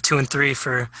right there, 2 and 3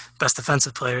 for best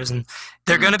defensive players, and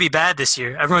they're going to be bad this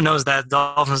year. Everyone knows that.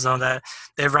 Dolphins know that.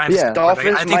 They have Ryan.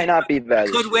 Dolphins might not be bad.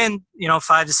 Could win,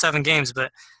 5 to 7 games,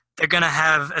 but they're going to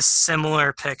have a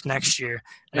similar pick next year.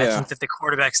 And I think that the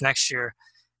quarterbacks next year,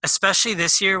 especially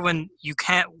this year when you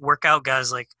can't work out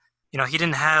guys like, he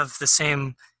didn't have the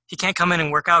same. He can't come in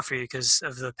and work out for you because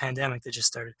of the pandemic that just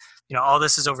started. All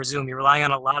this is over Zoom. You're relying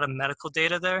on a lot of medical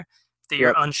data there that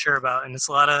you're unsure about. And it's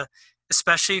a lot of,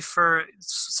 especially for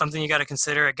something you got to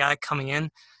consider, a guy coming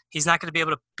in, he's not going to be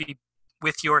able to be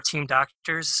with your team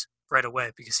doctors right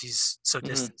away because he's so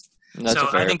distant. That's a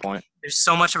fair point. There's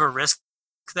so much of a risk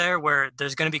there where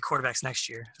there's going to be quarterbacks next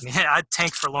year. I'd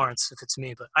tank for Lawrence if it's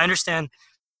me, but I understand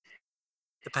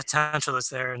the potential that's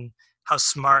there and how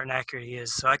smart and accurate he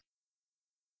is. So I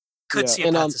could see it.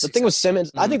 And the thing with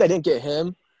Simmons, I think they didn't get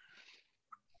him.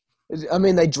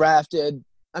 They drafted.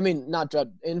 Not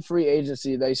drafted in free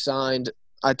agency. They signed.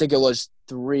 I think it was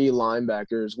 3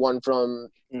 linebackers, 1 from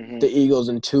the Eagles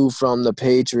and 2 from the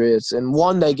Patriots, and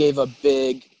 1 they gave a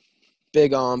big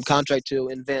contract to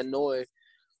in Van Noy.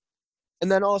 And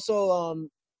then also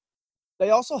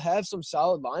they also have some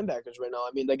solid linebackers right now.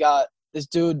 They got this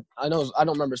dude. I don't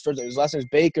remember his first name. His last name is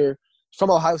Baker. From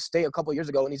Ohio State a couple years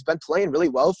ago, and he's been playing really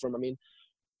well for them.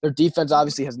 Their defense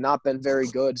obviously has not been very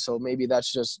good, so maybe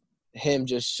that's just him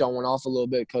just showing off a little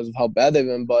bit because of how bad they've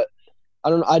been. But I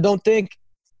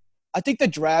think the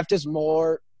draft is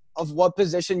more of what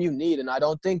position you need, and I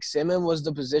don't think Simmons was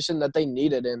the position that they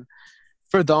needed. And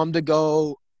for them to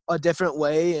go a different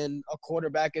way, and a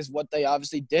quarterback is what they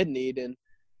obviously did need, and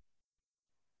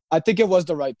I think it was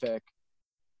the right pick.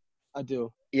 I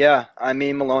do. Yeah,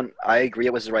 Malone, I agree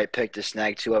it was the right pick to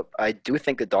snag Tua. I do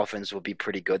think the Dolphins will be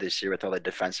pretty good this year with all the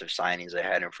defensive signings they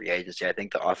had in free agency. I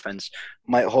think the offense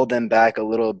might hold them back a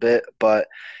little bit. But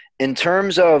in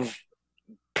terms of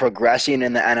progressing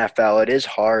in the NFL, it is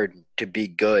hard to be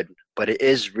good, but it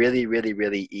is really, really,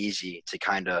 really easy to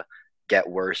kind of get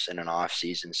worse in an off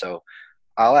season. So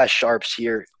I'll ask Sharps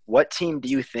here. What team do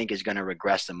you think is going to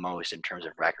regress the most in terms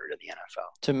of record of the NFL?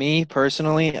 To me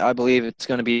personally, I believe it's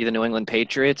going to be the New England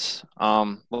Patriots.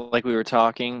 Like we were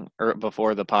talking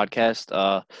before the podcast,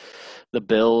 the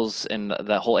Bills and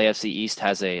the whole AFC East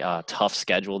has a tough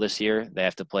schedule this year. They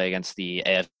have to play against the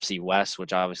AFC West,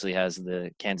 which obviously has the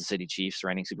Kansas City Chiefs,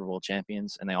 reigning Super Bowl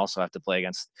champions, and they also have to play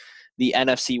against the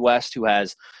NFC West, who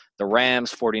has the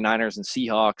Rams, 49ers, and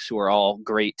Seahawks, who are all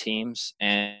great teams.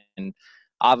 And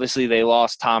obviously, they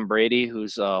lost Tom Brady,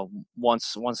 who's a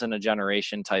once in a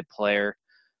generation type player,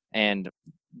 and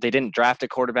they didn't draft a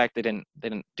quarterback. They didn't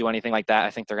do anything like that.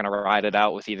 I think they're going to ride it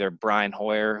out with either Brian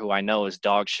Hoyer, who I know is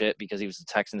dog shit because he was the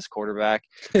Texans quarterback,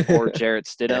 or Jarrett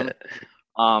Stidham,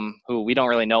 who we don't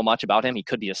really know much about him. He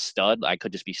could be a stud. I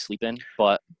could just be sleeping,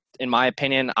 but in my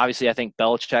opinion, obviously, I think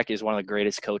Belichick is one of the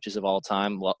greatest coaches of all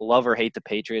time. Love or hate the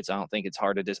Patriots, I don't think it's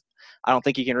hard to I don't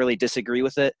think you can really disagree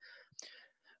with it.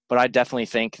 But I definitely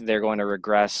think they're going to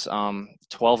regress.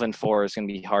 12-4 is going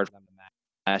to be hard for them to match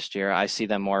last year. I see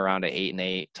them more around an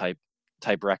 8-8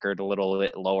 type record, a little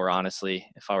bit lower, honestly,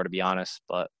 if I were to be honest.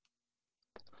 But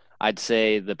I'd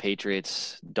say the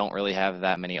Patriots don't really have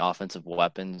that many offensive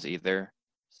weapons either.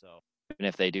 So even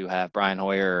if they do have Brian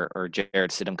Hoyer or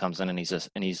Jarrett Stidham comes in and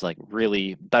he's like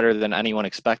really better than anyone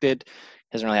expected,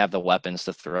 he doesn't really have the weapons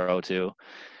to throw to.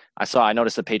 I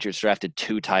noticed the Patriots drafted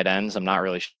 2 tight ends. I'm not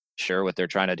really sure what they're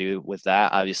trying to do with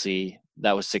that. Obviously,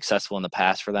 that was successful in the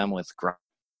past for them with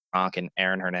Gronk and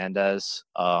Aaron Hernandez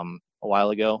a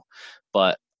while ago,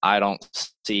 but I don't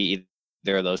see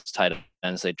either of those tight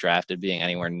ends they drafted being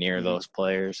anywhere near those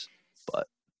players. But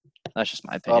that's just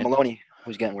my opinion. Maloney,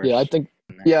 who's getting worse? Yeah, I think.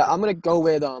 Yeah, I'm gonna go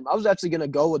with. I was actually gonna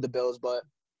go with the Bills, but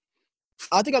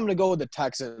I think I'm gonna go with the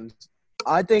Texans.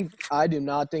 I do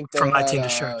not think they From my had, team to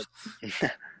Sharps.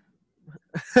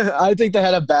 I think they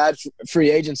had a bad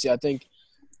free agency.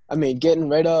 I mean, getting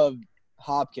rid of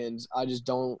Hopkins, I just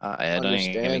don't don't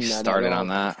understand even get me that started on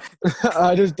that.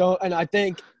 I just don't, and I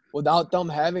think without them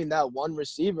having that one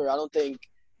receiver, I don't think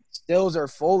Stills or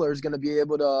Fuller is going to be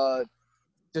able to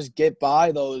just get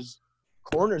by those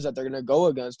corners that they're going to go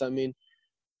against. I mean,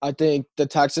 I think the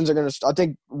Texans are going to – I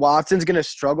think Watson's going to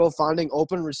struggle finding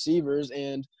open receivers,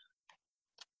 and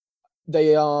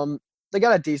they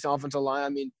got a decent offensive line. I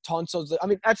mean,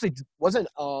 actually, wasn't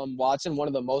Watson one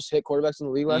of the most hit quarterbacks in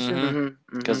the league last year?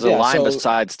 Because the line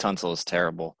besides Tunsil is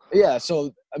terrible. Yeah,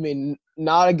 so, I mean,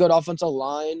 not a good offensive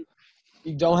line.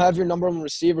 You don't have your number one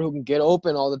receiver who can get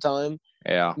open all the time.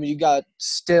 Yeah. I mean, you got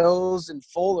Stills and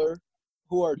Fuller,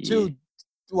 who are two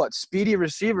speedy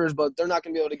receivers, but they're not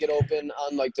going to be able to get open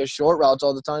on, like, the short routes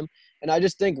all the time. And I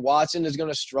just think Watson is going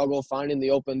to struggle finding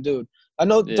the open dude. I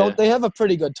know don't they have a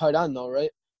pretty good tight end, though, right?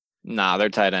 Nah, their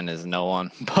tight end is no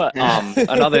one. But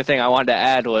another thing I wanted to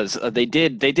add was they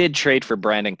did trade for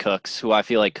Brandon Cooks, who I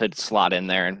feel like could slot in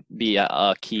there and be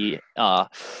a key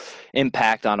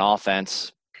impact on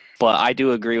offense. But I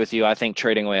do agree with you. I think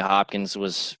trading away Hopkins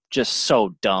was just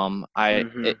so dumb.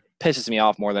 It pisses me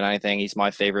off more than anything. He's my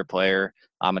favorite player.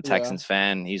 I'm a Texans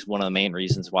fan. He's one of the main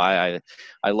reasons why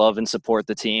I love and support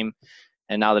the team.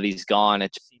 And now that he's gone,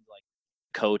 it just seems like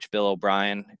Coach Bill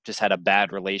O'Brien just had a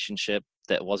bad relationship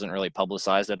that wasn't really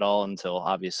publicized at all until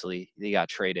obviously he got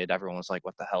traded. Everyone was like,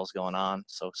 what the hell's going on?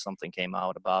 So something came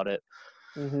out about it.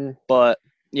 But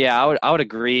yeah, I would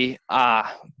agree.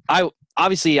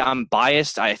 Obviously I'm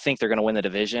biased. I think they're going to win the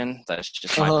division. That's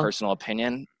just my personal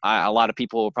opinion. A lot of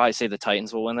people will probably say the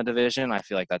Titans will win the division. I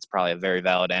feel like that's probably a very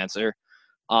valid answer.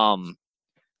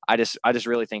 I just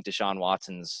really think Deshaun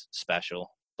Watson's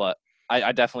special, but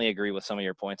I definitely agree with some of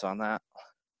your points on that.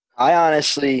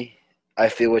 I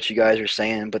feel what you guys are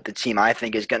saying, but the team I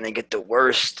think is going to get the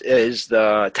worst is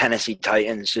the Tennessee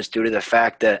Titans, just due to the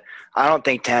fact that I don't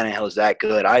think Tannehill's that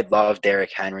good. I love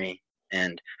Derrick Henry,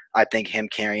 and I think him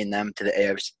carrying them to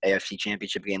the AFC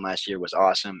Championship game last year was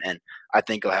awesome, and I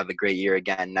think he'll have a great year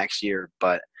again next year,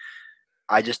 but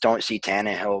I just don't see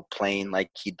Tannehill playing like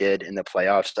he did in the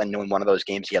playoffs. I know in one of those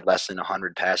games he had less than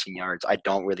 100 passing yards. I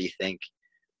don't really think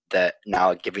that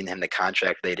now giving him the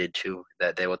contract they did too,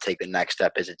 that they will take the next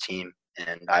step as a team.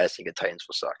 And I just think the Titans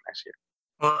will suck next year.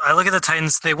 Well, I look at the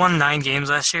Titans. They won 9 games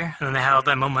last year, and then they had all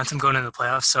that momentum going into the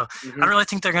playoffs. So I don't really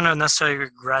think they're going to necessarily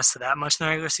regress that much in the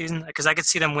regular season, because I could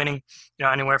see them winning,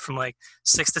 anywhere from like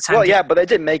 6 to 10. Well, yeah, but they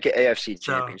did make an AFC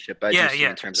Championship. So,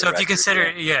 in terms so of if you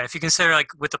consider like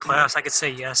with the playoffs, I could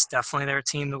say yes, definitely they're a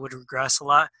team that would regress a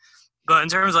lot. But in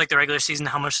terms of like the regular season,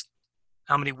 how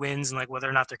many wins and like whether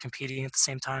or not they're competing at the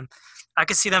same time, I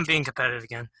could see them being competitive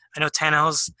again. I know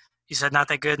Tannehill's, you said, not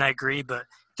that good, and I agree, but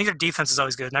I think their defense is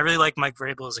always good, and I really like Mike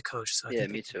Vrabel as a coach. So yeah,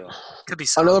 me too. Could be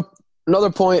solid. Another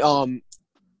point.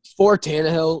 For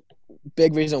Tannehill,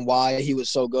 big reason why he was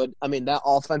so good. I mean, that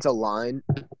offensive line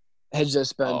has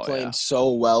just been playing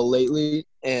so well lately.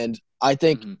 And I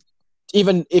think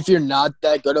even if you're not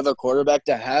that good of a quarterback,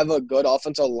 to have a good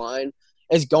offensive line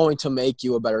is going to make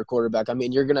you a better quarterback. I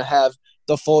mean, you're going to have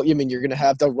you're going to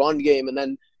have the run game, and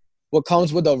then what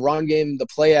comes with the run game, the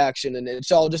play action, and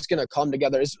it's all just going to come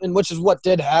together, and which is what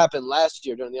did happen last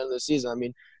year during the end of the season. I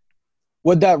mean,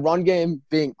 with that run game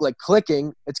being like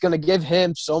clicking, it's going to give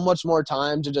him so much more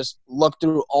time to just look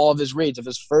through all of his reads. If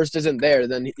his first isn't there,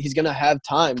 then he's going to have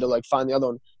time to like find the other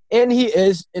one. And he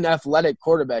is an athletic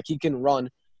quarterback. He can run.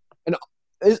 And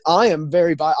I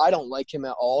don't like him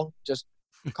at all. Just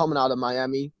coming out of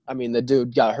Miami. I mean, the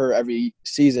dude got hurt every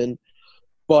season.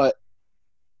 But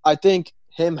I think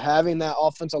him having that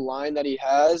offensive line that he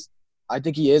has, I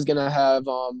think he is going to have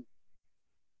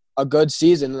a good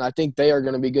season. And I think they are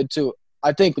going to be good too.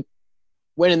 I think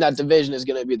winning that division is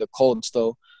going to be the Colts,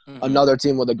 though. Another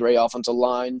team with a great offensive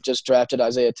line just drafted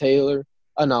Jonathan Taylor,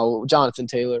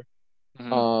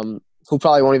 who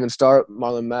probably won't even start.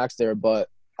 Marlon Mack's there, but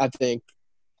I think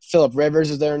Phillip Rivers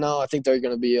is there now. I think they're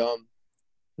going to be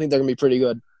pretty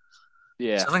good.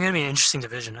 Yeah, so I think it's going to be an interesting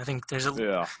division. I think there's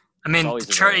I mean,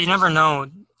 you never know.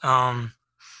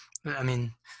 I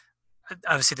mean,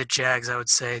 obviously the Jags, I would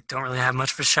say, don't really have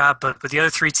much of a shot, but the other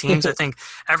three teams, I think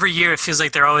every year it feels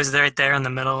like they're always right there in the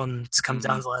middle, and it's come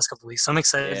down to the last couple of weeks. So I'm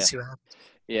excited to see what happens.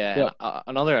 Yeah, yep.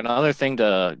 And another thing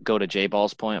to go to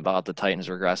J-Ball's point about the Titans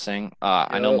regressing.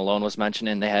 I know Malone was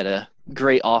mentioning they had a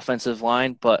great offensive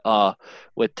line, but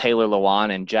with Taylor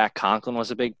Lewan and Jack Conklin was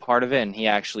a big part of it, and he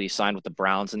actually signed with the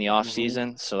Browns in the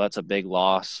offseason, so that's a big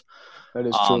loss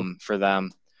for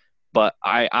them. But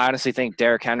I honestly think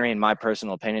Derrick Henry, in my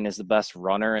personal opinion, is the best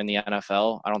runner in the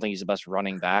NFL. I don't think he's the best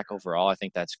running back overall. I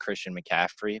think that's Christian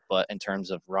McCaffrey. But in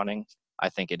terms of running, I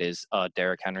think it is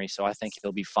Derrick Henry. So I think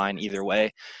he'll be fine either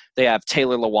way. They have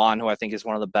Taylor Lewan, who I think is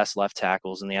one of the best left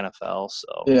tackles in the NFL.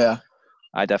 So yeah,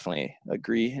 I definitely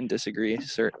agree and disagree to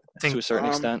a certain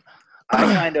extent.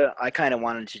 I kind of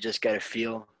wanted to just get a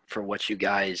feel for what you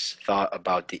guys thought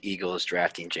about the Eagles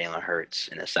drafting Jalen Hurts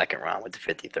in the second round with the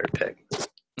 53rd pick.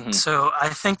 So I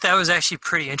think that was actually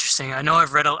pretty interesting. I know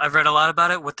I've read a lot about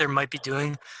it, what they might be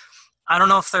doing. I don't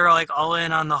know if they're like all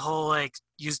in on the whole like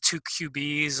use 2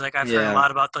 QBs. Like I've heard a lot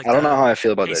about like I don't know how I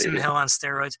feel about Taysom that. Hill on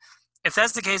steroids. If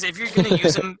that's the case, if you're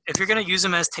gonna use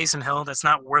him, as Taysom Hill, that's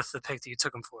not worth the pick that you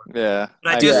took him for. Yeah,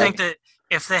 but I do think that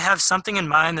if they have something in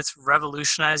mind that's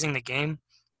revolutionizing the game,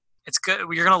 it's good.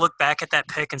 You're going to look back at that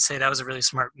pick and say that was a really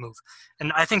smart move.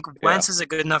 And I think Wentz is a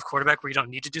good enough quarterback where you don't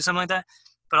need to do something like that.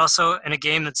 But also in a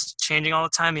game that's changing all the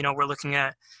time, we're looking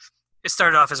at it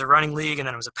started off as a running league and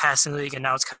then it was a passing league, and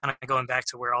now it's kind of going back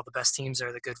to where all the best teams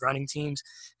are the good running teams.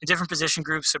 And different position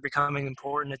groups are becoming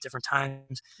important at different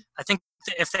times. I think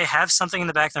if they have something in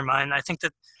the back of their mind, I think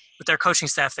that with their coaching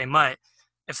staff they might.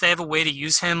 If they have a way to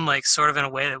use him like sort of in a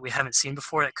way that we haven't seen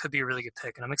before, that could be a really good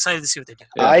pick. And I'm excited to see what they do.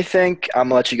 Yeah. I think I'm going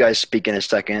to let you guys speak in a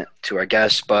second to our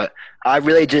guests, but I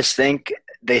really just think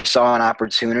they saw an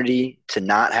opportunity to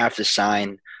not have to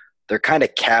sign. They're kind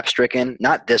of cap-stricken,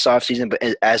 not this offseason, but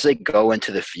as they go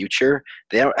into the future,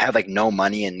 they don't have like no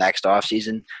money in next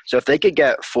offseason. So if they could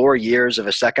get 4 years of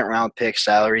a second-round pick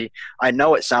salary, I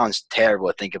know it sounds terrible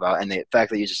to think about, and the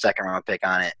fact that you use a second-round pick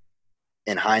on it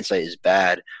in hindsight is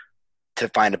bad to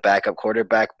find a backup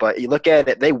quarterback. But you look at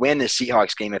it, they win the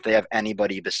Seahawks game if they have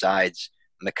anybody besides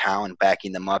McCown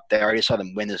backing them up. They already saw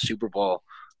them win the Super Bowl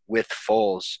with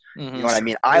Foles. You know what I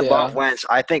mean? I love Wentz.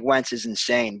 I think Wentz is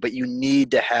insane, but you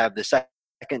need to have the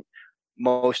second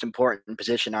most important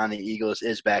position on the Eagles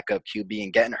is backup QB,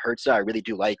 and getting Hurts I really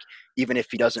do like, even if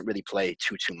he doesn't really play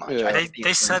too much. Yeah.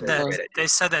 They said that. They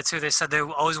said that too. They said they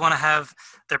always want to have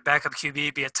their backup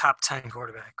QB be a top 10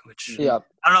 quarterback, which I don't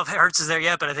know if Hurts is there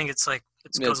yet, but I think it's like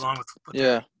it goes along with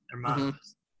their motto.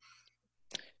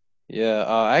 Yeah,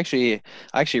 I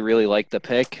actually really like the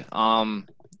pick.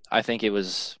 I think it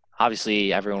was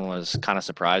obviously everyone was kind of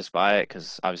surprised by it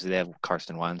because obviously they have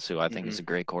Carson Wentz, who I think is a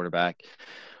great quarterback.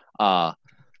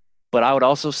 But I would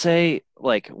also say,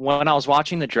 like, when I was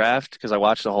watching the draft, because I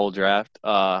watched the whole draft,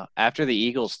 after the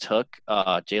Eagles took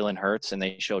Jalen Hurts and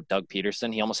they showed Doug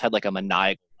Peterson, he almost had like a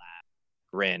maniacal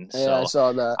grin. So I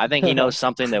saw that. I think he knows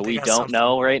something that we don't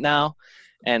know right now.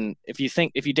 And if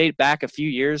you date back a few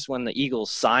years when the Eagles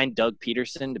signed Doug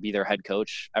Peterson to be their head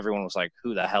coach, everyone was like,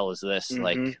 who the hell is this?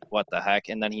 Like, what the heck?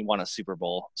 And then he won a Super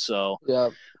Bowl. So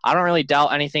I don't really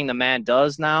doubt anything the man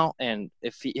does now. And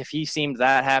if he seemed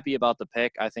that happy about the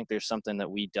pick, I think there's something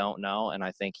that we don't know. And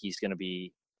I think he's going to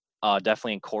be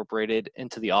definitely incorporated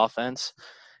into the offense.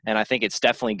 And I think it's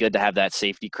definitely good to have that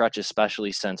safety crutch,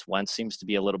 especially since Wentz seems to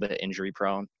be a little bit injury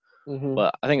prone. Mm-hmm.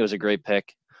 But I think it was a great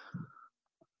pick.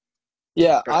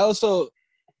 Yeah, I'm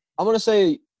going to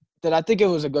say that I think it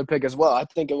was a good pick as well. I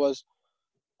think it was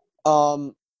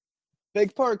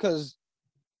big part because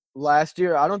last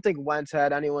year I don't think Wentz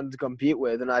had anyone to compete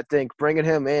with, and I think bringing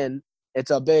him in,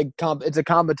 it's a big it's a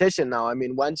competition now. I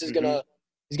mean, Wentz is he's gonna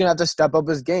have to step up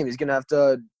his game. He's gonna have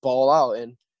to ball out,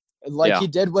 and like he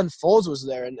did when Foles was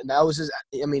there, and that was his.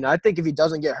 I mean, I think if he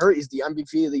doesn't get hurt, he's the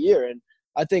MVP of the year, and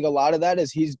I think a lot of that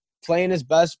is he's playing his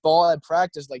best ball at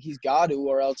practice, like he's got to,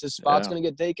 or else his spot's gonna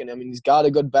get taken. I mean, he's got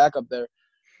a good backup there.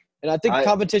 And I think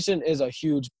competition is a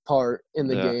huge part in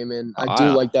the game, and I do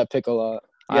like that pick a lot.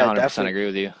 Yeah, I 100% agree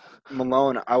with you.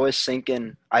 Malone, I was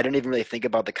thinking, I didn't even really think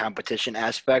about the competition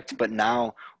aspect, but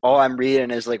now all I'm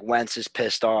reading is like Wentz is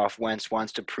pissed off. Wentz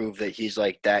wants to prove that he's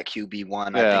like that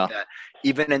QB1. I think that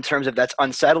even in terms of that's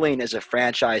unsettling as a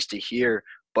franchise to hear,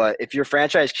 but if your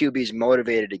franchise QB is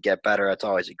motivated to get better, that's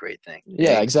always a great thing.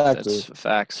 Yeah, exactly. That's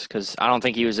facts, because I don't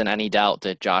think he was in any doubt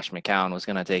that Josh McCown was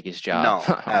going to take his job.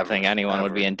 No, I don't think anyone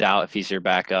would be in doubt if he's your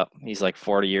backup. He's like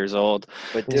 40 years old.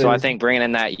 But dude, so I think bringing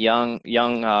in that young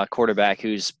quarterback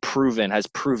has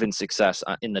proven success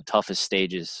in the toughest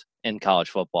stages in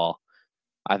college football,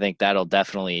 I think that'll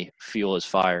definitely fuel his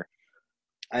fire.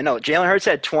 I know. Jalen Hurts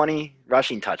had 20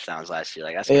 rushing touchdowns last year.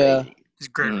 Like, that's crazy. He's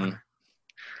a great winner.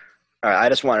 All right, I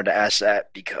just wanted to ask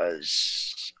that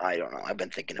because I don't know. I've been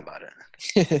thinking about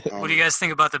it. What do you guys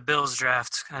think about the Bills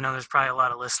draft? I know there's probably a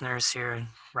lot of listeners here in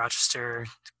Rochester,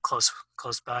 close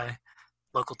by,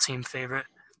 local team favorite.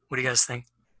 What do you guys think?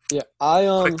 Yeah,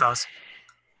 quick thoughts.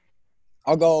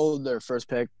 I'll go their first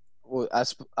pick. I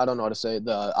don't know how to say it,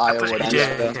 the Iowa.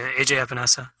 AJ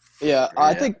Epinesa. Yeah,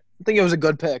 I think it was a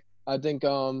good pick. I think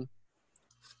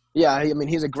yeah, I mean,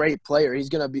 he's a great player. He's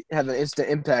going to have an instant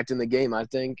impact in the game, I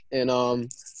think. And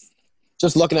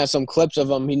just looking at some clips of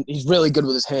him, he's really good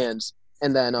with his hands.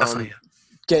 And then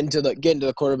getting to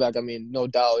the quarterback, I mean, no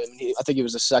doubt. I mean, I think he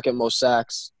was the second most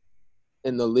sacks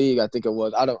in the league. I think it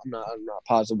was. I'm not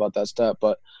positive about that stat,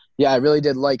 but yeah, I really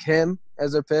did like him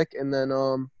as a pick. And then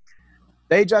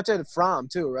they drafted Fromm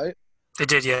too, right? They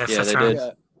did, yeah. Yeah, they did.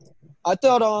 Yeah. I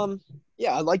thought,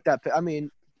 I like that pick. I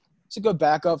mean, it's a good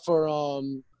backup for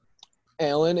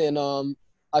Allen, and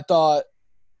I thought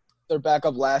their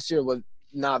backup last year was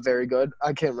not very good.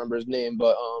 I can't remember his name,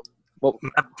 but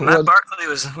Matt Barkley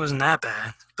wasn't that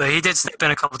bad, but he did step in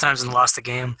a couple times and lost the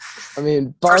game. I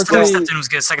mean, Barkley, first time he stepped in was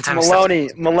good. Second time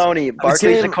Maloney.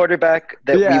 Barkley's the quarterback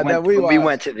that we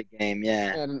went to the game.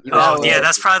 Yeah.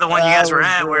 That's probably the one you guys were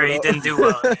at where he didn't do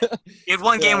well. He had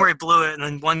one game where he blew it, and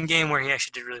then one game where he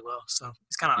actually did really well. So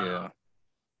it's kind of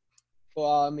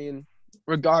Well, I mean,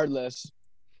 regardless,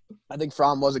 I think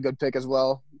Fromm was a good pick as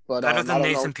well. But better than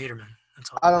Nathan Peterman. That's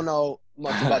all. I don't know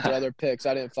much about the other picks.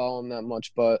 I didn't follow him that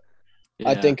much, but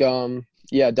I think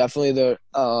definitely the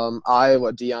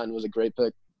Iowa Dion was a great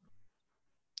pick.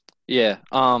 Yeah.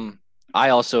 I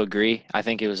also agree. I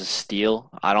think it was a steal.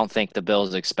 I don't think the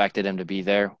Bills expected him to be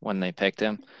there when they picked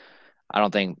him. I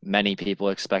don't think many people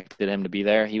expected him to be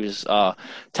there. He was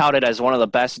touted as one of the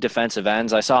best defensive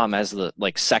ends. I saw him as the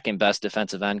second best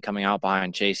defensive end coming out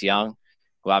behind Chase Young,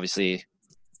 who obviously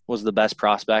was the best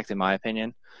prospect in my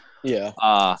opinion. Yeah.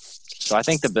 So I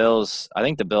think the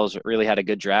Bills really had a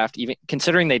good draft, even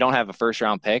considering they don't have a first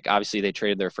round pick. Obviously they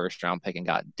traded their first round pick and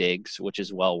got Diggs, which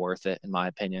is well worth it in my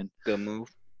opinion. Good move.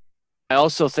 I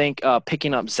also think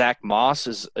picking up Zach Moss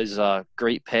is a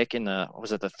great pick in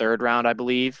the third round, I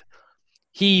believe.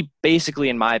 He basically,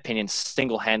 in my opinion,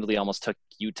 single-handedly almost took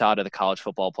Utah to the college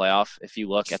football playoff. If you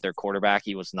look at their quarterback,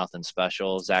 he was nothing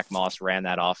special. Zach Moss ran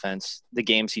that offense. The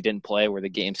games he didn't play were the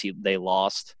games they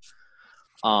lost.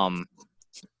 And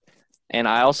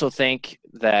I also think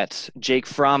that Jake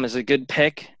Fromm is a good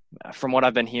pick. From what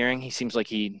I've been hearing, he seems like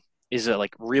he is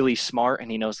really smart and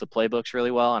he knows the playbooks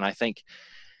really well. And I think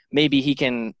maybe he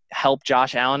can help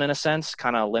Josh Allen in a sense,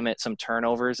 kind of limit some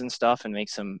turnovers and stuff and make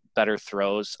some better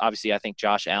throws. Obviously, I think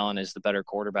Josh Allen is the better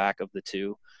quarterback of the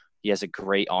two. He has a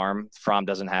great arm. Fromm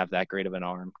doesn't have that great of an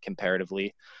arm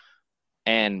comparatively.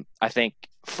 And I think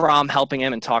Fromm helping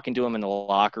him and talking to him in the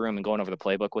locker room and going over the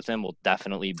playbook with him will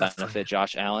definitely benefit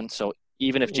Josh Allen. So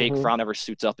even if Jake Fromm ever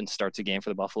suits up and starts a game for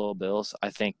the Buffalo Bills, I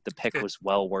think the pick was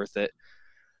well worth it.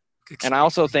 And I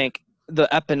also think the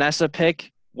Epinesa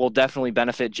pick will definitely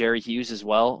benefit Jerry Hughes as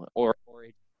well, or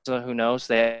who knows.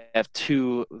 They have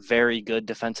two very good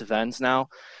defensive ends now,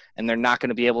 and they're not going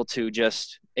to be able to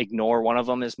just ignore one of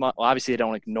them as much. Well, obviously, they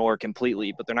don't ignore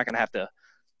completely, but they're not going to have to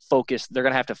focus. They're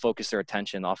going to have to focus their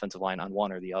attention, the offensive line, on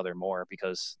one or the other more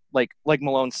because, like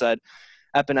Malone said,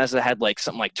 Epinesa had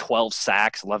something like 12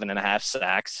 sacks, 11 and a half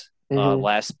sacks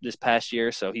this past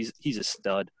year, so he's a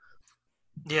stud.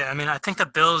 Yeah, I mean, I think the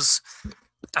Bills.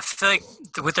 I feel like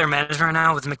with their management right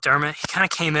now, with McDermott, he kind of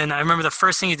came in. I remember the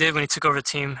first thing he did when he took over the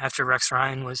team after Rex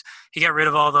Ryan was he got rid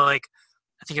of all the like,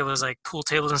 I think it was like pool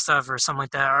tables and stuff or something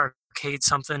like that, arcade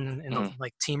something in the Mhm.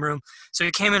 like team room. So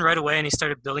he came in right away and he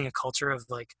started building a culture of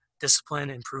like discipline,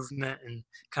 improvement, and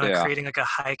kind of Yeah. creating like a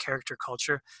high character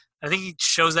culture. I think he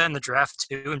shows that in the draft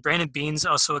too. And Brandon Beane's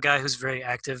also a guy who's very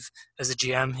active as a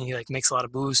GM. He like makes a lot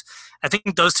of moves. I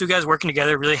think those two guys working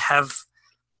together really have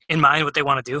in mind what they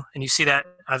want to do. And you see that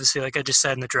obviously, like I just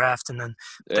said, in the draft, and then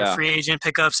their Yeah. free agent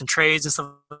pickups and trades and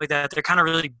stuff like that. They're kind of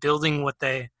really building what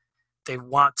they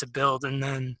want to build, and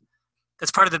then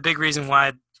that's part of the big reason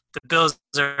why the Bills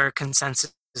are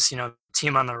consensus,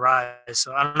 team on the rise.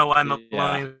 So I don't know why Yeah.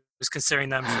 Maloney was considering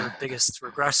them for biggest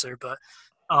regressor, but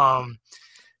um,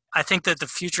 I think that the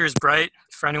future is bright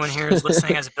for anyone here who's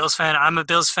listening as a Bills fan. I'm a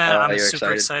Bills fan. Oh, I'm you're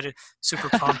super excited. excited, super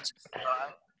pumped.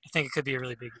 I think it could be a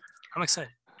really big. I'm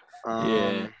excited.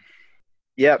 Yeah.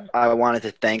 Yep, I wanted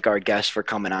to thank our guests for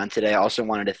coming on today. I also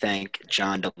wanted to thank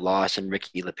John DeLoss and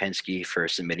Ricky Lipinski for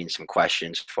submitting some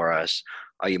questions for us.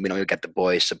 We know you got the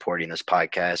boys supporting this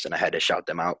podcast, and I had to shout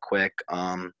them out quick.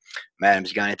 Madams,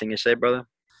 you got anything to say, brother?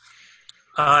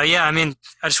 Yeah, I mean,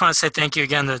 I just want to say thank you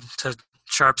again to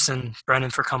Sharps and Brennan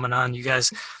for coming on. You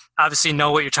guys obviously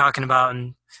know what you're talking about,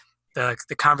 and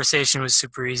the conversation was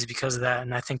super easy because of that.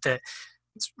 And I think that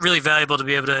it's really valuable to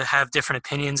be able to have different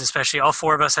opinions, especially all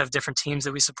four of us have different teams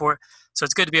that we support. So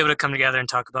it's good to be able to come together and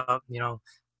talk about,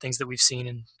 things that we've seen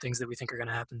and things that we think are going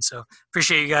to happen. So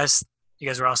appreciate you guys. You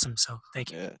guys are awesome. So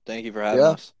thank you. Yeah. Thank you for having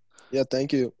Yeah. us. Yeah,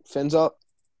 thank you. Fins up.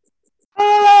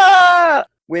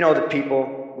 We know the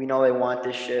people. We know they want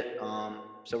this shit.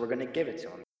 So we're gonna give it to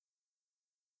them.